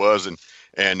whatever it was,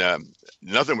 and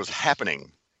nothing was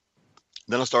happening.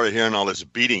 Then I started hearing all this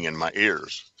beating in my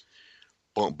ears,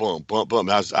 boom, boom, boom, boom.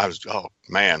 And I was, oh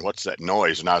man, what's that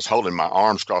noise? And I was holding my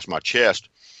arms across my chest,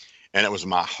 and it was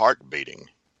my heart beating.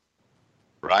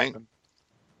 Right?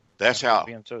 That's how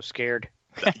I'm so scared.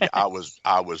 I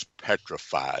was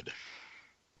petrified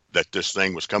that this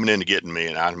thing was coming in to get me,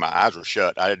 and my eyes were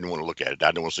shut. I didn't want to look at it. I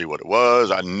didn't want to see what it was.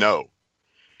 I know,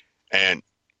 and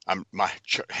my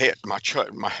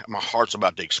heart's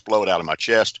about to explode out of my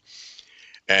chest.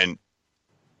 And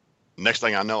next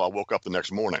thing I know, I woke up the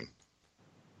next morning.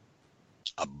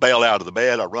 I bail out of the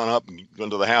bed. I run up and go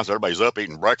into the house. Everybody's up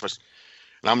eating breakfast.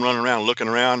 And I'm running around looking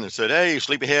around and said, hey,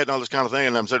 sleepyhead and all this kind of thing.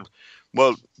 And I said,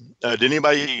 well, did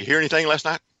anybody hear anything last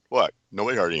night? What?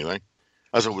 Nobody heard anything.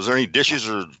 I said, was there any dishes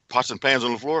or pots and pans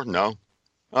on the floor? No.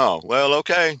 Oh, well,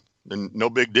 okay. Then no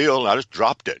big deal. I just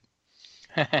dropped it.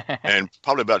 And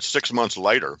probably about 6 months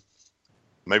later,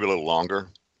 maybe a little longer,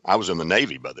 I was in the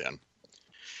Navy by then.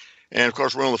 And of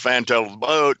course, we're on the fantail of the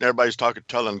boat, and everybody's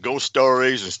telling ghost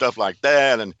stories and stuff like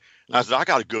that. And I said, I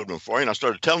got a good one for you. And I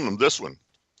started telling them this one.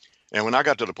 And when I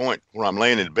got to the point where I'm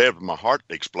laying in bed with my heart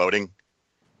exploding,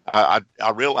 I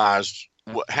realized,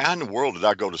 how in the world did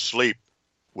I go to sleep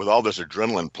with all this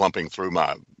adrenaline pumping through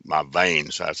my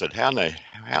veins? I said, how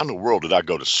in the world did I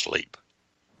go to sleep?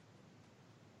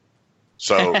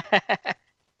 So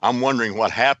I'm wondering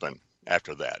what happened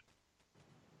after that.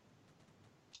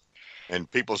 And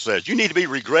people said, you need to be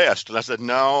regressed. And I said,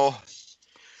 no.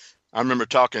 I remember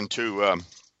talking to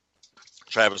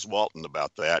Travis Walton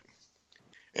about that.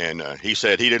 And he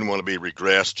said he didn't want to be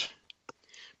regressed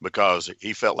because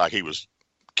he felt like he was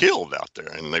killed out there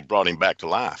and they brought him back to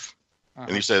life. Uh-huh.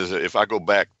 And he says, if I go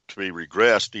back to be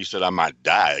regressed, he said, I might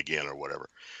die again or whatever.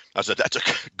 I said, that's a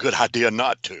good idea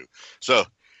not to. So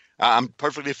I'm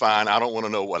perfectly fine. I don't want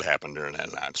to know what happened during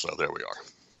that night. So there we are.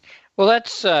 Well,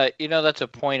 that's, that's a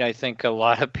point I think a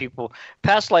lot of people,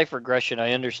 past life regression,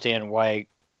 I understand why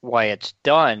it's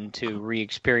done to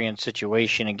re-experience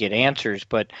situation and get answers.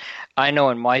 But I know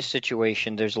in my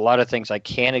situation, there's a lot of things I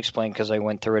can't explain because I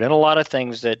went through it, and a lot of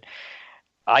things that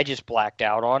I just blacked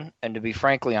out on. And to be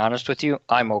frankly honest with you,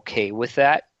 I'm okay with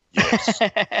that. Yes.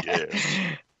 Yes.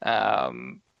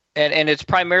 And it's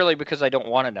primarily because I don't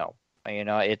want to know.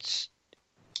 It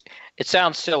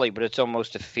sounds silly, but it's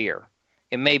almost a fear.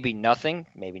 It may be nothing.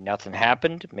 Maybe nothing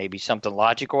happened. Maybe something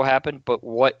logical happened. But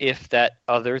what if that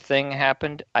other thing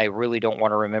happened? I really don't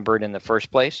want to remember it in the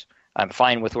first place. I'm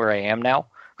fine with where I am now.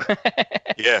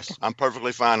 Yes, I'm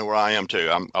perfectly fine where I am too.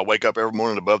 I wake up every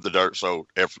morning above the dirt, so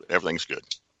everything's good.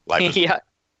 Life is yeah,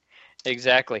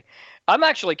 exactly. I'm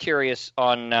actually curious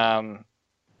on,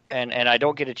 and I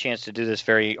don't get a chance to do this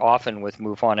very often with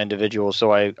MUFON individuals,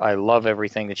 so I love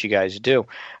everything that you guys do.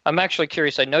 I'm actually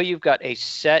curious. I know you've got a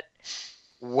set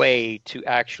way to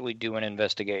actually do an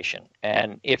investigation,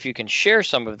 and if you can share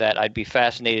some of that, I'd be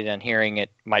fascinated in hearing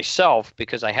it myself,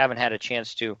 because I haven't had a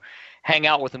chance to hang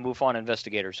out with a MUFON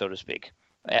investigator, so to speak,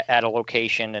 at a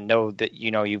location and know that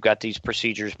you've got these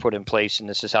procedures put in place and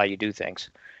this is how you do things.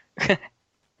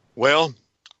 Well,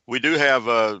 we do have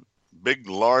a big,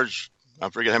 large, I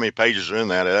forget how many pages are in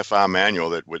that FI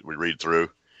manual that we read through,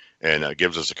 and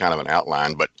gives us a kind of an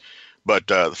outline. But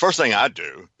the first thing I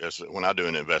do is, when I do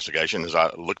an investigation, is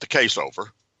I look the case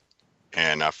over,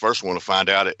 and I first want to find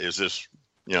out, is this,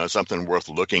 something worth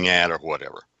looking at or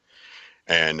whatever.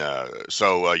 And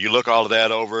so you look all of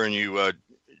that over, and you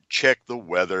check the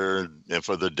weather and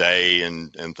for the day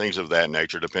and things of that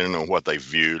nature, depending on what they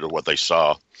viewed or what they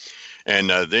saw. And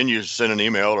then you send an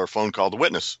email or a phone call to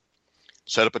witness,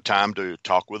 set up a time to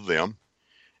talk with them,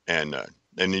 and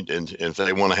if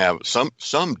they want to have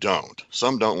some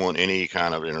don't want any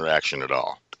kind of interaction at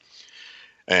all.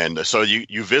 And so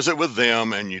you visit with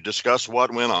them and you discuss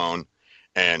what went on.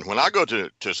 And when I go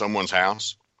to someone's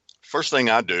house, first thing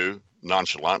I do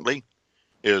nonchalantly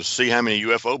is see how many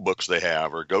UFO books they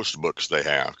have or ghost books they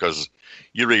have, because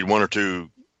you read one or two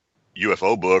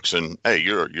UFO books and hey,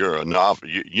 you're a novice,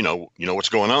 you know what's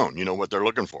going on, you know what they're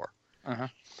looking for. Uh-huh.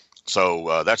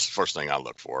 So that's the first thing I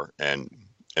look for, and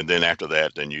then after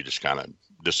that, then you just kind of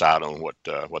decide on what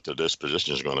the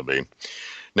disposition is going to be.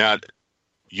 Now,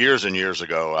 years and years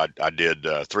ago, I did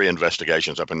 3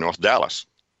 investigations up in North Dallas,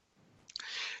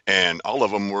 and all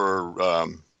of them were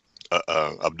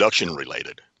abduction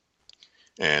related,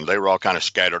 and they were all kind of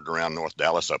scattered around North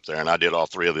Dallas up there. And I did all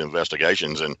 3 of the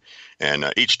investigations,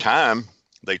 and each time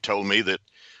they told me that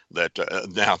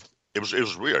now it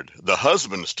was weird. The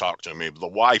husbands talked to me, but the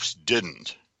wives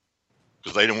didn't,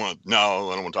 because they didn't want.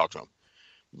 No, I don't want to talk to them.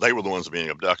 They were the ones being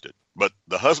abducted, but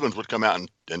the husbands would come out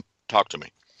and talk to me.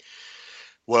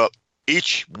 Well,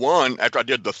 each one, after I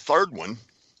did the 3rd one,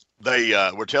 they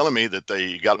were telling me that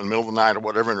they got in the middle of the night or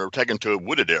whatever, and they were taken to a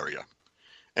wooded area.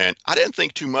 And I didn't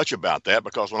think too much about that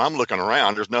because when I'm looking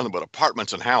around, there's nothing but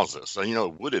apartments and houses. So,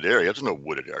 wooded area, there's no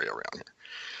wooded area around here.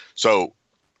 So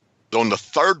on the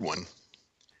third one,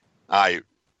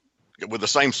 with the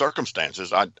same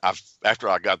circumstances, after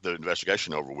I got the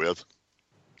investigation over with,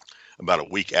 about a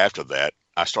week after that,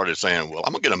 I started saying, well,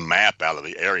 I'm going to get a map out of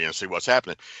the area and see what's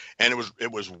happening. And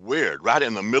it was weird. Right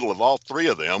in the middle of all three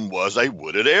of them was a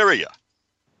wooded area,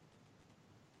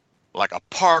 like a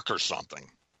park or something.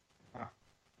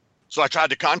 So I tried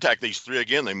to contact these three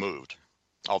again. They moved,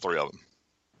 all three of them.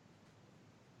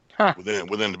 Huh.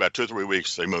 Within about 2 or 3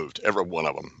 weeks, they moved, every one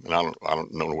of them, and I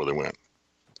don't know where they went.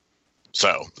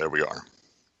 So there we are.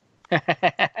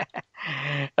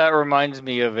 That reminds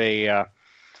me of a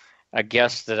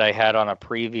guest that I had on a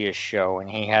previous show, and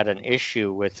he had an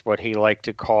issue with what he liked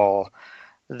to call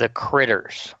the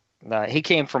critters. He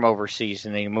came from overseas,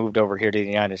 and he moved over here to the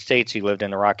United States. He lived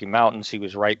in the Rocky Mountains. He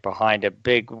was right behind a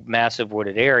big, massive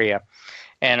wooded area.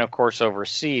 And, of course,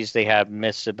 overseas, they have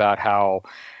myths about how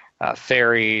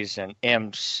fairies and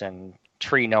imps and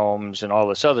tree gnomes and all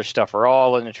this other stuff are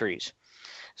all in the trees.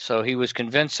 So he was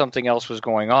convinced something else was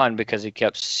going on because he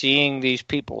kept seeing these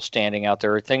people standing out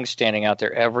there, or things standing out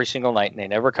there every single night, and they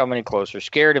never come any closer,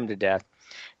 scared him to death,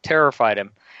 terrified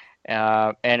him.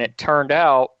 And it turned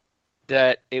out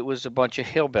that it was a bunch of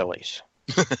hillbillies.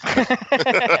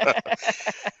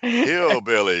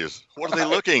 Hillbillies. What are they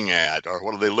looking at, or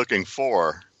what are they looking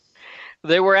for?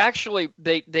 They were actually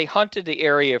they hunted the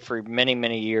area for many,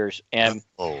 many years, and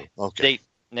okay.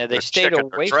 They stayed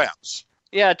away from traps.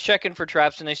 Yeah, checking for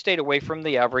traps, and they stayed away from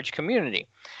the average community.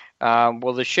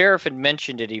 Well, the sheriff had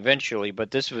mentioned it eventually,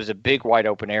 but this was a big, wide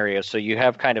open area, so you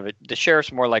have the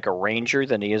sheriff's more like a ranger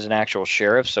than he is an actual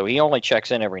sheriff, so he only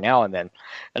checks in every now and then.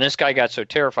 And this guy got so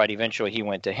terrified, eventually he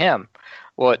went to him.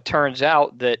 Well, it turns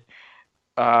out that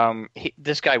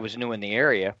this guy was new in the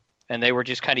area, and they were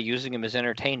just kind of using him as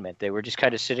entertainment. They were just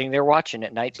kind of sitting there watching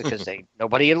at night because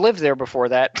nobody had lived there before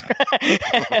that.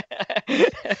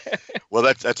 Well,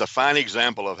 that's a fine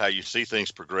example of how you see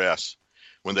things progress.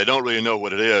 When they don't really know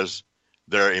what it is,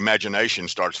 their imagination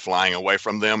starts flying away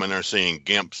from them, and they're seeing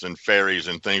gimps and fairies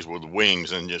and things with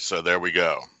wings, and just so there we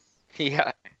go.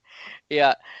 Yeah.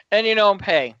 And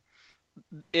hey,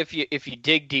 if you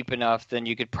dig deep enough, then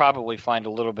you could probably find a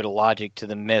little bit of logic to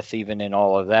the myth even in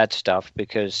all of that stuff,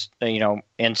 because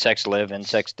insects live,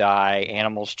 insects die,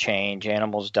 animals change,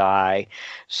 animals die.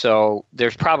 So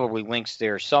there's probably links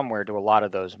there somewhere to a lot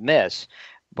of those myths.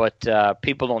 But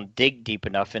people don't dig deep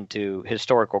enough into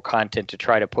historical content to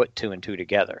try to put two and two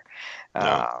together.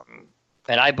 No.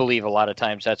 And I believe a lot of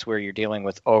times that's where you're dealing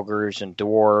with ogres and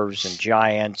dwarves and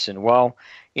giants. And,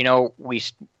 we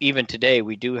even today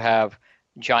we do have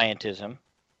giantism.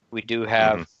 We do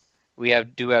have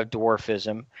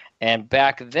dwarfism. And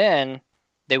back then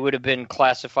they would have been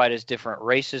classified as different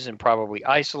races and probably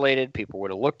isolated. People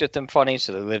would have looked at them funny,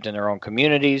 so they lived in their own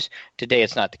communities. Today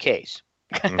it's not the case.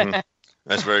 Mm-hmm.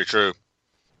 That's very true.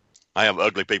 I have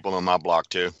ugly people on my block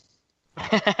too.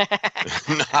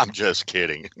 No, I'm just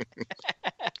kidding.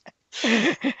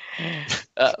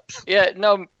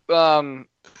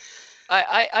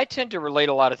 I tend to relate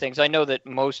a lot of things. I know that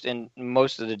most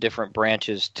of the different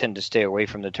branches tend to stay away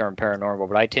from the term paranormal,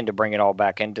 but I tend to bring it all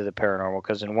back into the paranormal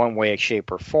because in one way,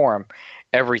 shape, or form,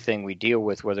 everything we deal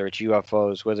with, whether it's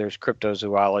UFOs, whether it's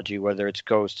cryptozoology, whether it's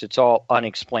ghosts, it's all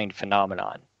unexplained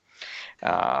phenomenon.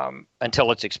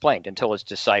 Until it's explained, until it's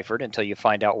deciphered, until you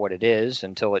find out what it is,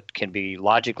 until it can be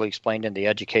logically explained in the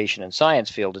education and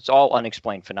science field, it's all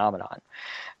unexplained phenomenon.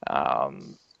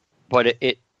 But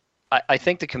I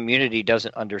think the community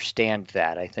doesn't understand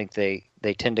that. I think they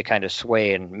tend to kind of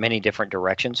sway in many different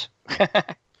directions.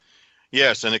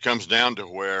 Yes, and it comes down to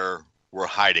where we're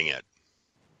hiding it.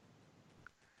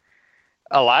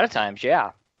 A lot of times,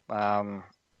 yeah. I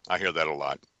hear that a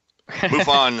lot.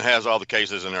 MUFON has all the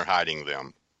cases and they're hiding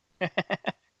them.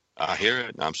 I hear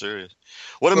it. I'm serious.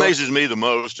 What amazes me the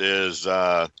most is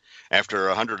after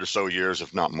 100 or so years,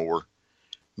 if not more,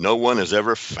 no one has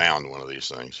ever found one of these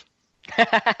things.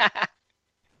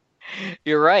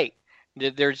 You're right.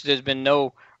 There's been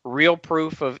no real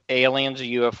proof of aliens or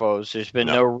UFOs. There's been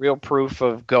no real proof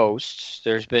of ghosts.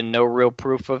 There's been no real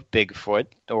proof of Bigfoot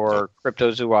or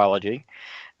cryptozoology.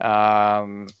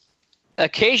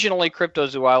 Occasionally,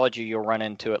 cryptozoology, you'll run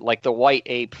into it. Like the white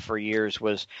ape for years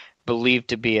was believed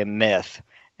to be a myth,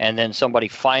 and then somebody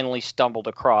finally stumbled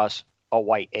across a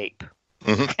white ape.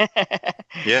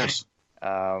 Mm-hmm. Yes.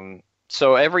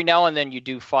 So every now and then you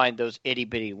do find those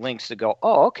itty-bitty links that go,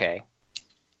 oh, okay,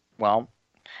 well,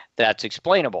 that's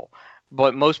explainable.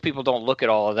 But most people don't look at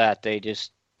all of that. They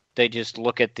just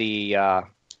look at the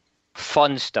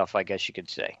fun stuff, I guess you could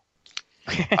say.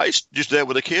 I used to do that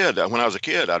with a kid. When I was a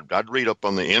kid, I'd read up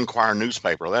on the Enquirer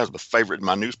newspaper. That was my favorite.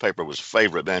 My newspaper was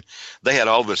favorite. Man, they had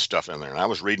all this stuff in there, and I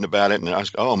was reading about it, and I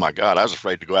was, oh my God, I was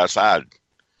afraid to go outside.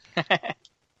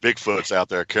 Bigfoot's out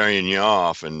there carrying you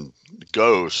off, and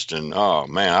ghosts, and oh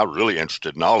man, I was really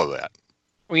interested in all of that.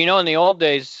 Well, in the old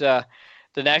days, the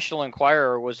National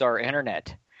Enquirer was our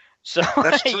internet. So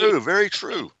that's true, very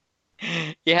true.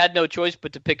 You had no choice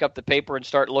but to pick up the paper and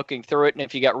start looking through it. And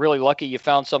if you got really lucky, you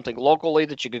found something locally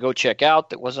that you could go check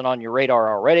out that wasn't on your radar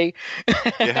already.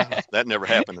 Yeah, that never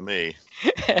happened to me.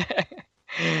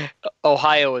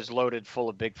 Ohio is loaded full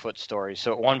of Bigfoot stories.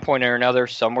 So at one point or another,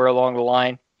 somewhere along the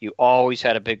line, you always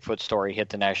had a Bigfoot story hit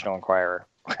the National Enquirer.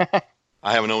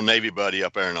 I have an old Navy buddy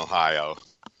up there in Ohio,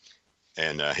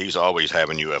 and he's always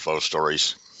having UFO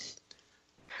stories.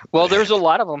 Well, there's a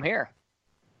lot of them here.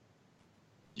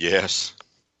 Yes.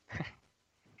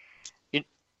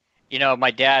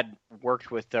 My dad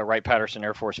worked with Wright-Patterson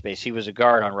Air Force Base. He was a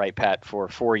guard on Wright-Pat for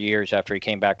 4 years after he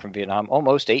came back from Vietnam,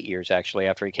 almost 8 years, actually,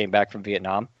 after he came back from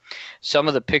Vietnam. Some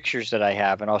of the pictures that I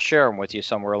have, and I'll share them with you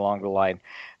somewhere along the line,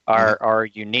 are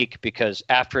unique because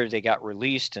after they got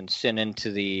released and sent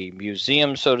into the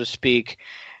museum, so to speak,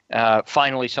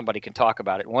 finally somebody can talk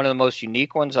about it. One of the most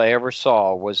unique ones I ever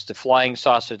saw was the flying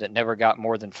saucer that never got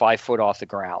more than 5 foot off the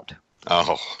ground.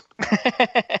 Oh.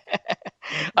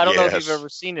 I don't know if you've ever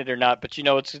seen it or not, but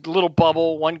it's a little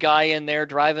bubble, one guy in there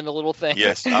driving the little thing.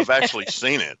 Yes, I've actually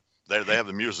seen it. They have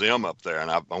the museum up there,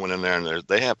 and I went in there, and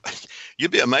they have.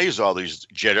 You'd be amazed all these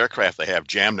jet aircraft they have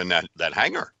jammed in that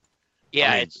hangar.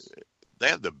 Yeah, they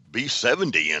have the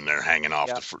B-70 in there hanging off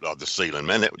the ceiling,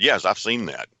 man. Yes, I've seen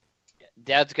that.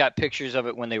 Dad's got pictures of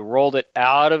it when they rolled it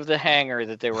out of the hangar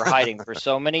that they were hiding for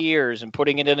so many years and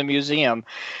putting it in a museum.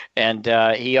 And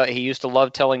he used to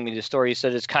love telling me the story. He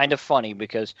said it's kind of funny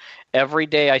because every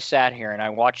day I sat here and I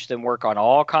watched them work on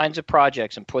all kinds of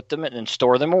projects and put them in and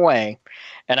store them away.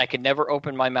 And I could never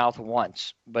open my mouth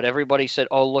once. But everybody said,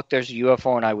 oh, look, there's a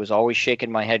UFO. And I was always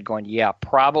shaking my head going, yeah,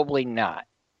 probably not.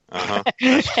 Uh-huh.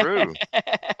 That's true.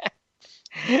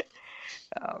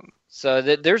 So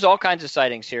there's all kinds of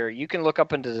sightings here. You can look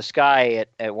up into the sky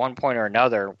at one point or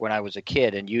another when I was a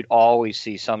kid, and you'd always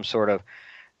see some sort of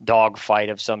dogfight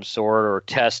of some sort or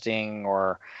testing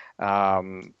or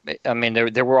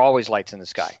there were always lights in the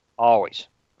sky, always.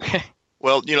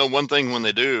 Well, one thing when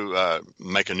they do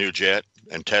make a new jet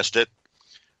and test it,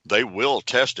 they will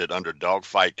test it under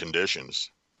dogfight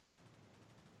conditions.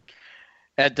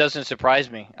 That doesn't surprise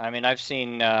me. I mean, I've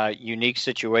seen unique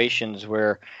situations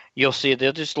where you'll see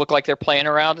they'll just look like they're playing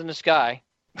around in the sky.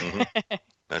 Mm-hmm.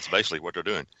 That's basically what they're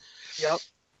doing. Yep.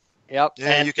 Yeah,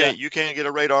 and you can't get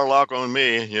a radar lock on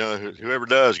me. Whoever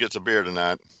does gets a beer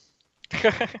tonight.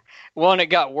 Well, and it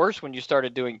got worse when you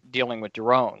started dealing with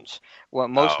drones. What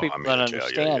most people don't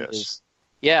understand is,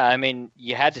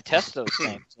 you had to test those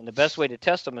things, and the best way to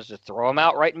test them is to throw them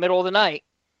out right in the middle of the night.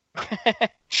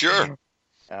 Sure.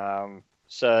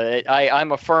 So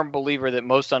I'm a firm believer that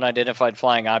most unidentified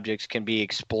flying objects can be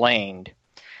explained.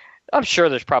 I'm sure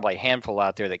there's probably a handful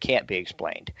out there that can't be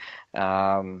explained.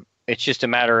 It's just a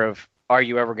matter of, are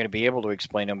you ever going to be able to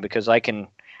explain them? Because I can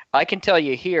tell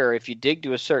you here, if you dig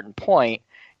to a certain point,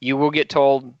 you will get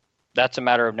told that's a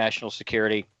matter of national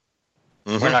security.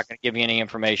 Mm-hmm. We're not going to give you any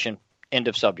information. End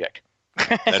of subject.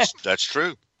 That's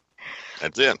true.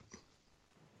 That's it.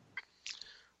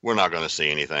 We're not going to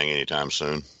see anything anytime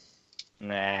soon.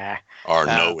 Nah. Or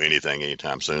know anything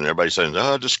anytime soon. Everybody's saying,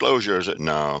 disclosure. Is it?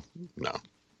 No.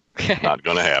 Not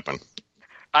going to happen.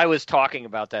 I was talking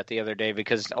about that the other day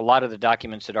because a lot of the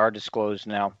documents that are disclosed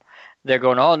now, they're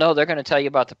going, oh, no, they're going to tell you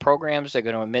about the programs. They're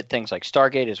going to admit things like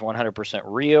Stargate is 100%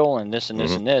 real and this and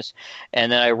this and this.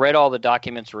 And then I read all the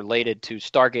documents related to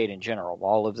Stargate in general,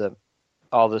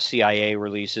 all the CIA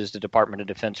releases, the Department of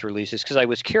Defense releases, because I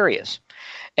was curious.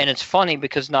 And it's funny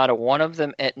because not a one of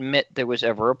them admit there was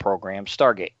ever a program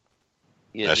Stargate.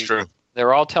 That's true.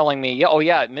 They're all telling me, it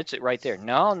admits it right there.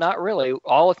 No, not really.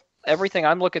 Everything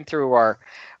I'm looking through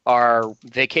are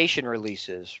vacation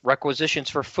releases, requisitions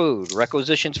for food,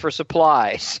 requisitions for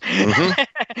supplies. Mm-hmm.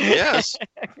 Yes.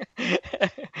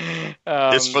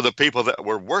 It's for the people that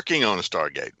were working on a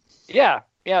Stargate. Yeah.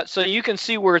 Yeah, so you can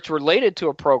see where it's related to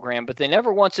a program, but they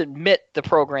never once admit the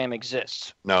program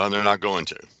exists. No, they're not going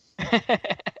to.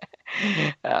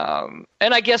 And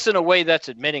I guess in a way that's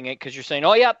admitting it because you're saying,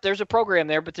 oh, yeah, there's a program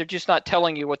there, but they're just not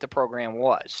telling you what the program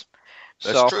was.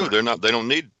 That's true. They don't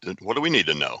need. What do we need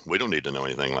to know? We don't need to know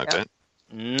anything like that.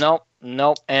 Nope.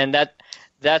 And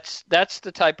that's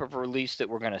the type of release that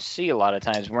we're going to see a lot of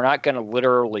times. We're not going to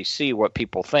literally see what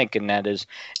people think, and that is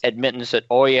admittance that,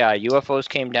 oh yeah, UFOs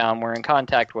came down, we're in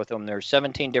contact with them, there's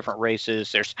 17 different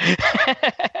races, there's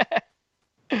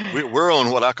we're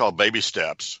on what I call baby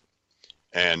steps,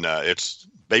 and it's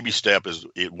baby step is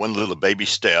one little baby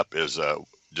step is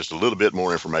just a little bit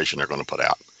more information they're going to put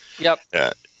out. Yep.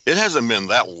 It hasn't been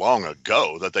that long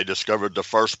ago that they discovered the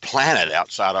first planet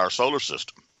outside our solar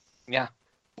system. Yeah.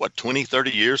 What, 20,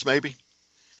 30 years maybe?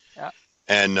 Yeah.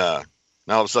 And now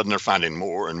all of a sudden they're finding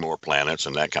more and more planets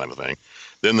and that kind of a thing.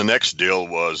 Then the next deal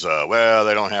was, well,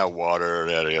 they don't have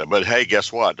water. But hey,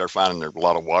 guess what? They're finding there's a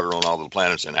lot of water on all the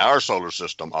planets in our solar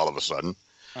system all of a sudden.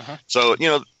 Uh-huh. So,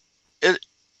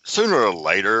 sooner or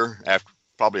later, after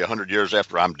probably 100 years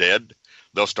after I'm dead,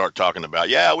 they'll start talking about,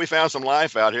 yeah, we found some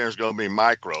life out here. It's going to be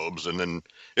microbes. And then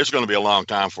it's going to be a long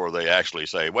time before they actually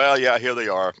say, well, yeah, here they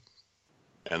are.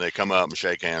 And they come up and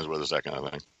shake hands with us, that kind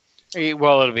of thing.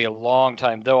 Well, it'll be a long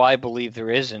time, though I believe there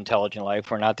is intelligent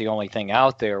life. We're not the only thing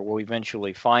out there. We'll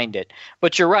eventually find it.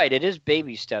 But you're right, it is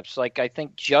baby steps. Like, I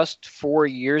think just 4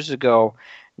 years ago,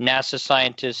 NASA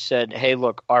scientists said, hey,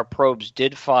 look, our probes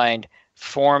did find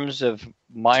forms of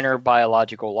minor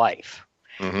biological life.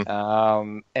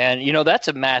 Mm-hmm. And, that's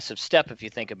a massive step if you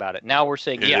think about it. Now we're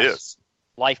saying, yes,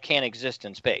 life can exist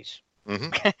in space.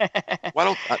 Mm-hmm.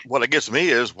 What gets me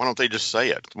is, why don't they just say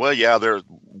it? Well, yeah,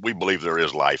 we believe there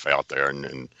is life out there,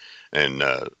 and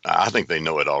I think they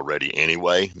know it already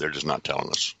anyway. They're just not telling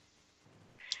us.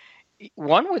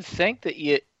 One would think that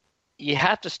you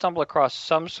have to stumble across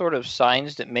some sort of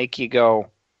signs that make you go,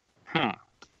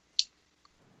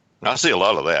 I see a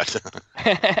lot of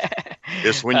that.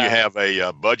 It's when you have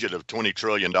a budget of $20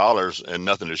 trillion and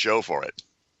nothing to show for it.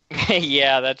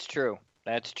 Yeah, that's true.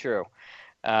 That's true.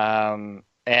 And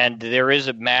there is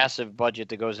a massive budget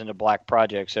that goes into black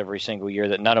projects every single year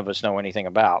that none of us know anything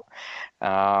about.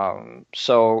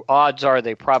 So odds are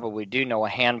they probably do know a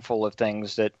handful of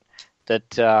things that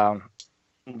they're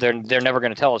never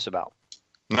going to tell us about.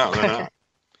 No, they're not.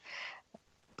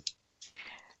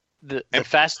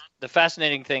 The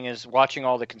fascinating thing is watching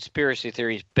all the conspiracy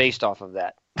theories based off of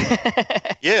that.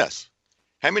 Yes.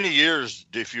 How many years,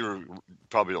 if you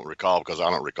probably don't recall because I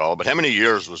don't recall, but how many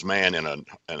years was man in an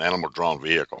animal-drawn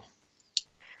vehicle?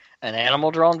 An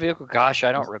animal-drawn vehicle? Gosh,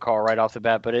 I don't recall right off the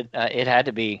bat, but it had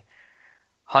to be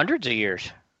hundreds of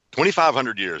years.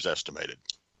 2,500 years estimated.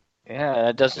 Yeah,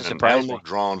 that doesn't surprise me. An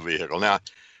animal-drawn vehicle. Now,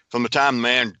 from the time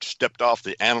man stepped off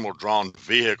the animal-drawn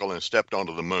vehicle and stepped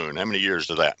onto the moon, how many years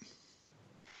is that?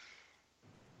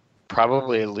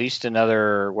 Probably at least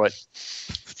another,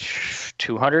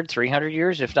 200, 300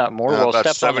 years, if not more. Well,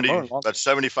 that's 70. On the moon. That's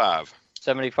 75.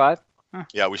 75?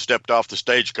 Yeah, we stepped off the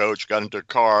stagecoach, got into a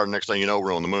car, next thing you know,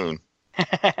 we're on the moon.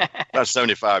 That's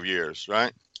 75 years,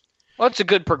 right? Well, it's a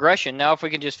good progression. Now, if we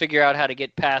can just figure out how to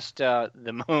get past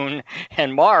the moon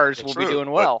and Mars, we'll be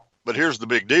doing well. But here's the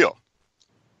big deal.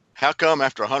 How come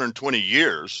after 120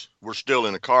 years, we're still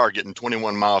in a car getting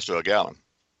 21 miles to a gallon?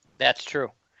 That's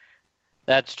true.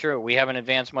 That's true. We haven't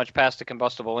advanced much past the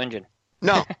combustible engine.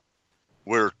 No.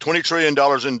 We're $20 trillion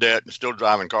in debt and still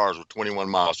driving cars with 21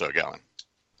 miles to a gallon.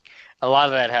 A lot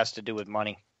of that has to do with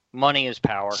money. Money is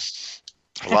power.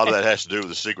 A lot of that has to do with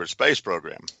the secret space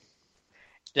program.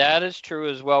 That is true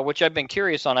as well, which I've been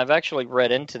curious on. I've actually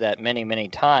read into that many, many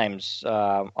times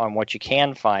on what you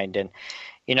can find. And,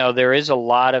 there is a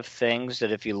lot of things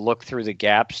that if you look through the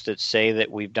gaps that say that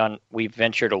we've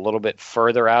ventured a little bit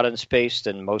further out in space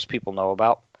than most people know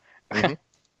about. Mm-hmm.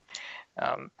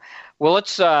 Well,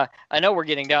 I know we're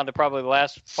getting down to probably the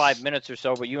last 5 minutes or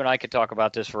so, but you and I could talk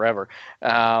about this forever.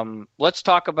 Let's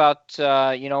talk about,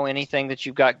 anything that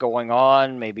you've got going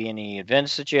on, maybe any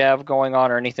events that you have going on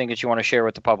or anything that you want to share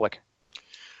with the public.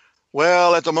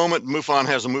 Well, at the moment, MUFON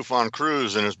has a MUFON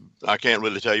cruise, and I can't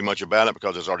really tell you much about it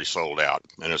because it's already sold out,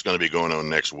 and it's going to be going on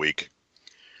next week.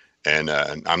 And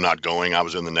I'm not going. I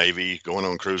was in the Navy. Going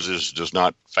on cruises does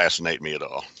not fascinate me at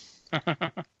all.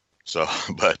 So,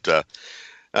 but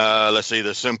let's see.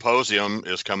 The symposium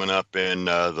is coming up in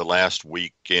the last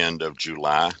weekend of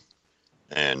July,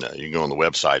 and you can go on the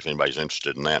website if anybody's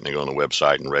interested in that, and you go on the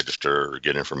website and register or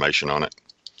get information on it.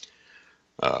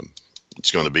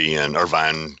 It's going to be in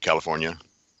Irvine, California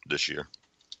this year.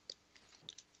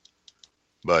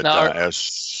 But now,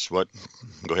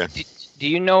 Go ahead. Do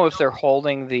you know if they're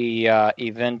holding the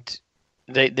event?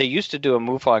 They used to do a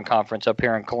MUFON conference up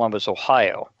here in Columbus,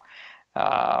 Ohio.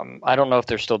 I don't know if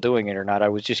they're still doing it or not. I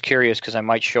was just curious because I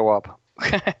might show up.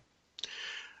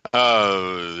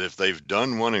 If they've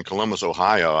done one in Columbus,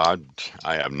 Ohio,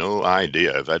 I have no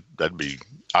idea. That'd be.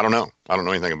 I don't know. I don't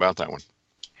know anything about that one.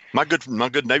 My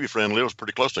good Navy friend lives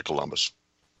pretty close to Columbus.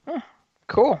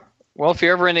 Cool. Well, if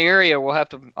you're ever in the area, I'll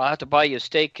have to buy you a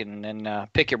steak and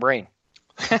pick your brain.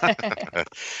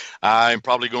 I'm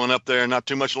probably going up there not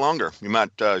too much longer. You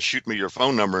might shoot me your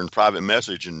phone number in private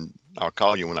message, and I'll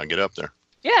call you when I get up there.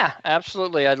 Yeah,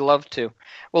 absolutely. I'd love to.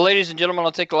 Well, ladies and gentlemen,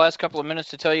 I'll take the last couple of minutes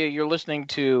to tell you you're listening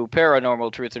to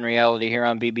Paranormal Truth and Reality here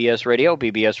on BBS Radio.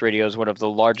 BBS Radio is one of the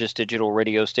largest digital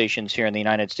radio stations here in the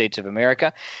United States of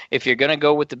America. If you're going to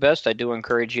go with the best, I do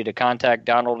encourage you to contact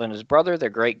Donald and his brother.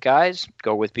 They're great guys.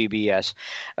 Go with BBS.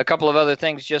 A couple of other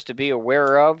things just to be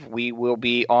aware of. We will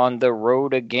be on the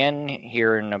road again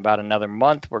here in about another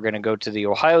month. We're going to go to the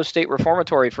Ohio State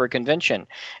Reformatory for a convention,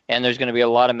 and there's going to be a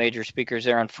lot of major speakers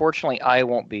there. Unfortunately, I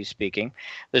won't be speaking.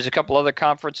 There's a couple other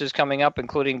conferences coming up,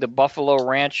 including the Buffalo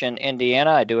Ranch in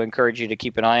Indiana. I do encourage you to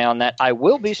keep an eye on that. I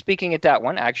will be speaking at that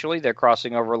one. Actually, they're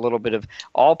crossing over a little bit of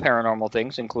all paranormal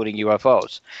things, including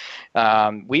UFOs.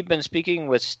 We've been speaking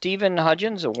with Steven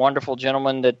Hudgeons, a wonderful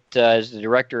gentleman that is the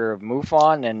director of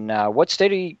MUFON. And what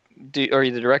state are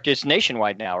you the director? It's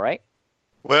nationwide now, right?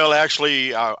 Well,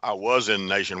 actually, I was in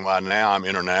nationwide. Now I'm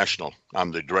international.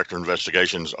 I'm the director of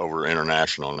investigations over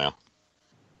international now.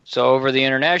 So over the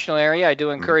international area, I do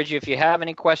encourage you, if you have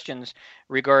any questions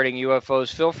regarding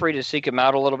UFOs, feel free to seek him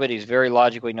out a little bit. He's very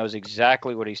logical. He knows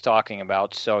exactly what he's talking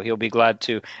about. So he'll be glad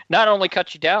to not only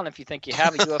cut you down if you think you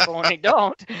have a UFO and you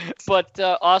don't, but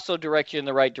also direct you in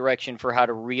the right direction for how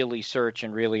to really search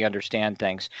and really understand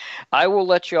things. I will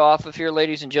let you off of here,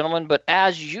 ladies and gentlemen, but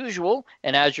as usual,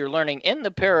 and as you're learning in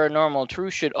the paranormal,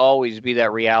 truth should always be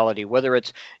that reality, whether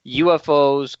it's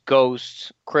UFOs,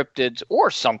 ghosts, cryptids, or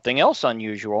something else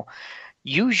unusual.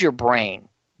 Use your brain.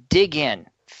 Dig in.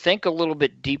 Think a little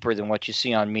bit deeper than what you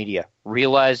see on media.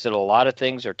 Realize that a lot of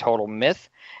things are total myth.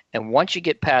 And once you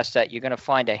get past that, you're going to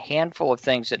find a handful of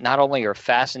things that not only are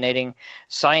fascinating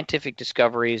scientific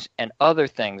discoveries and other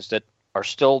things that are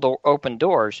still open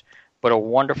doors, but a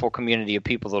wonderful community of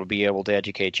people that will be able to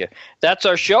educate you. That's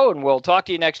our show, and we'll talk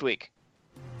to you next week.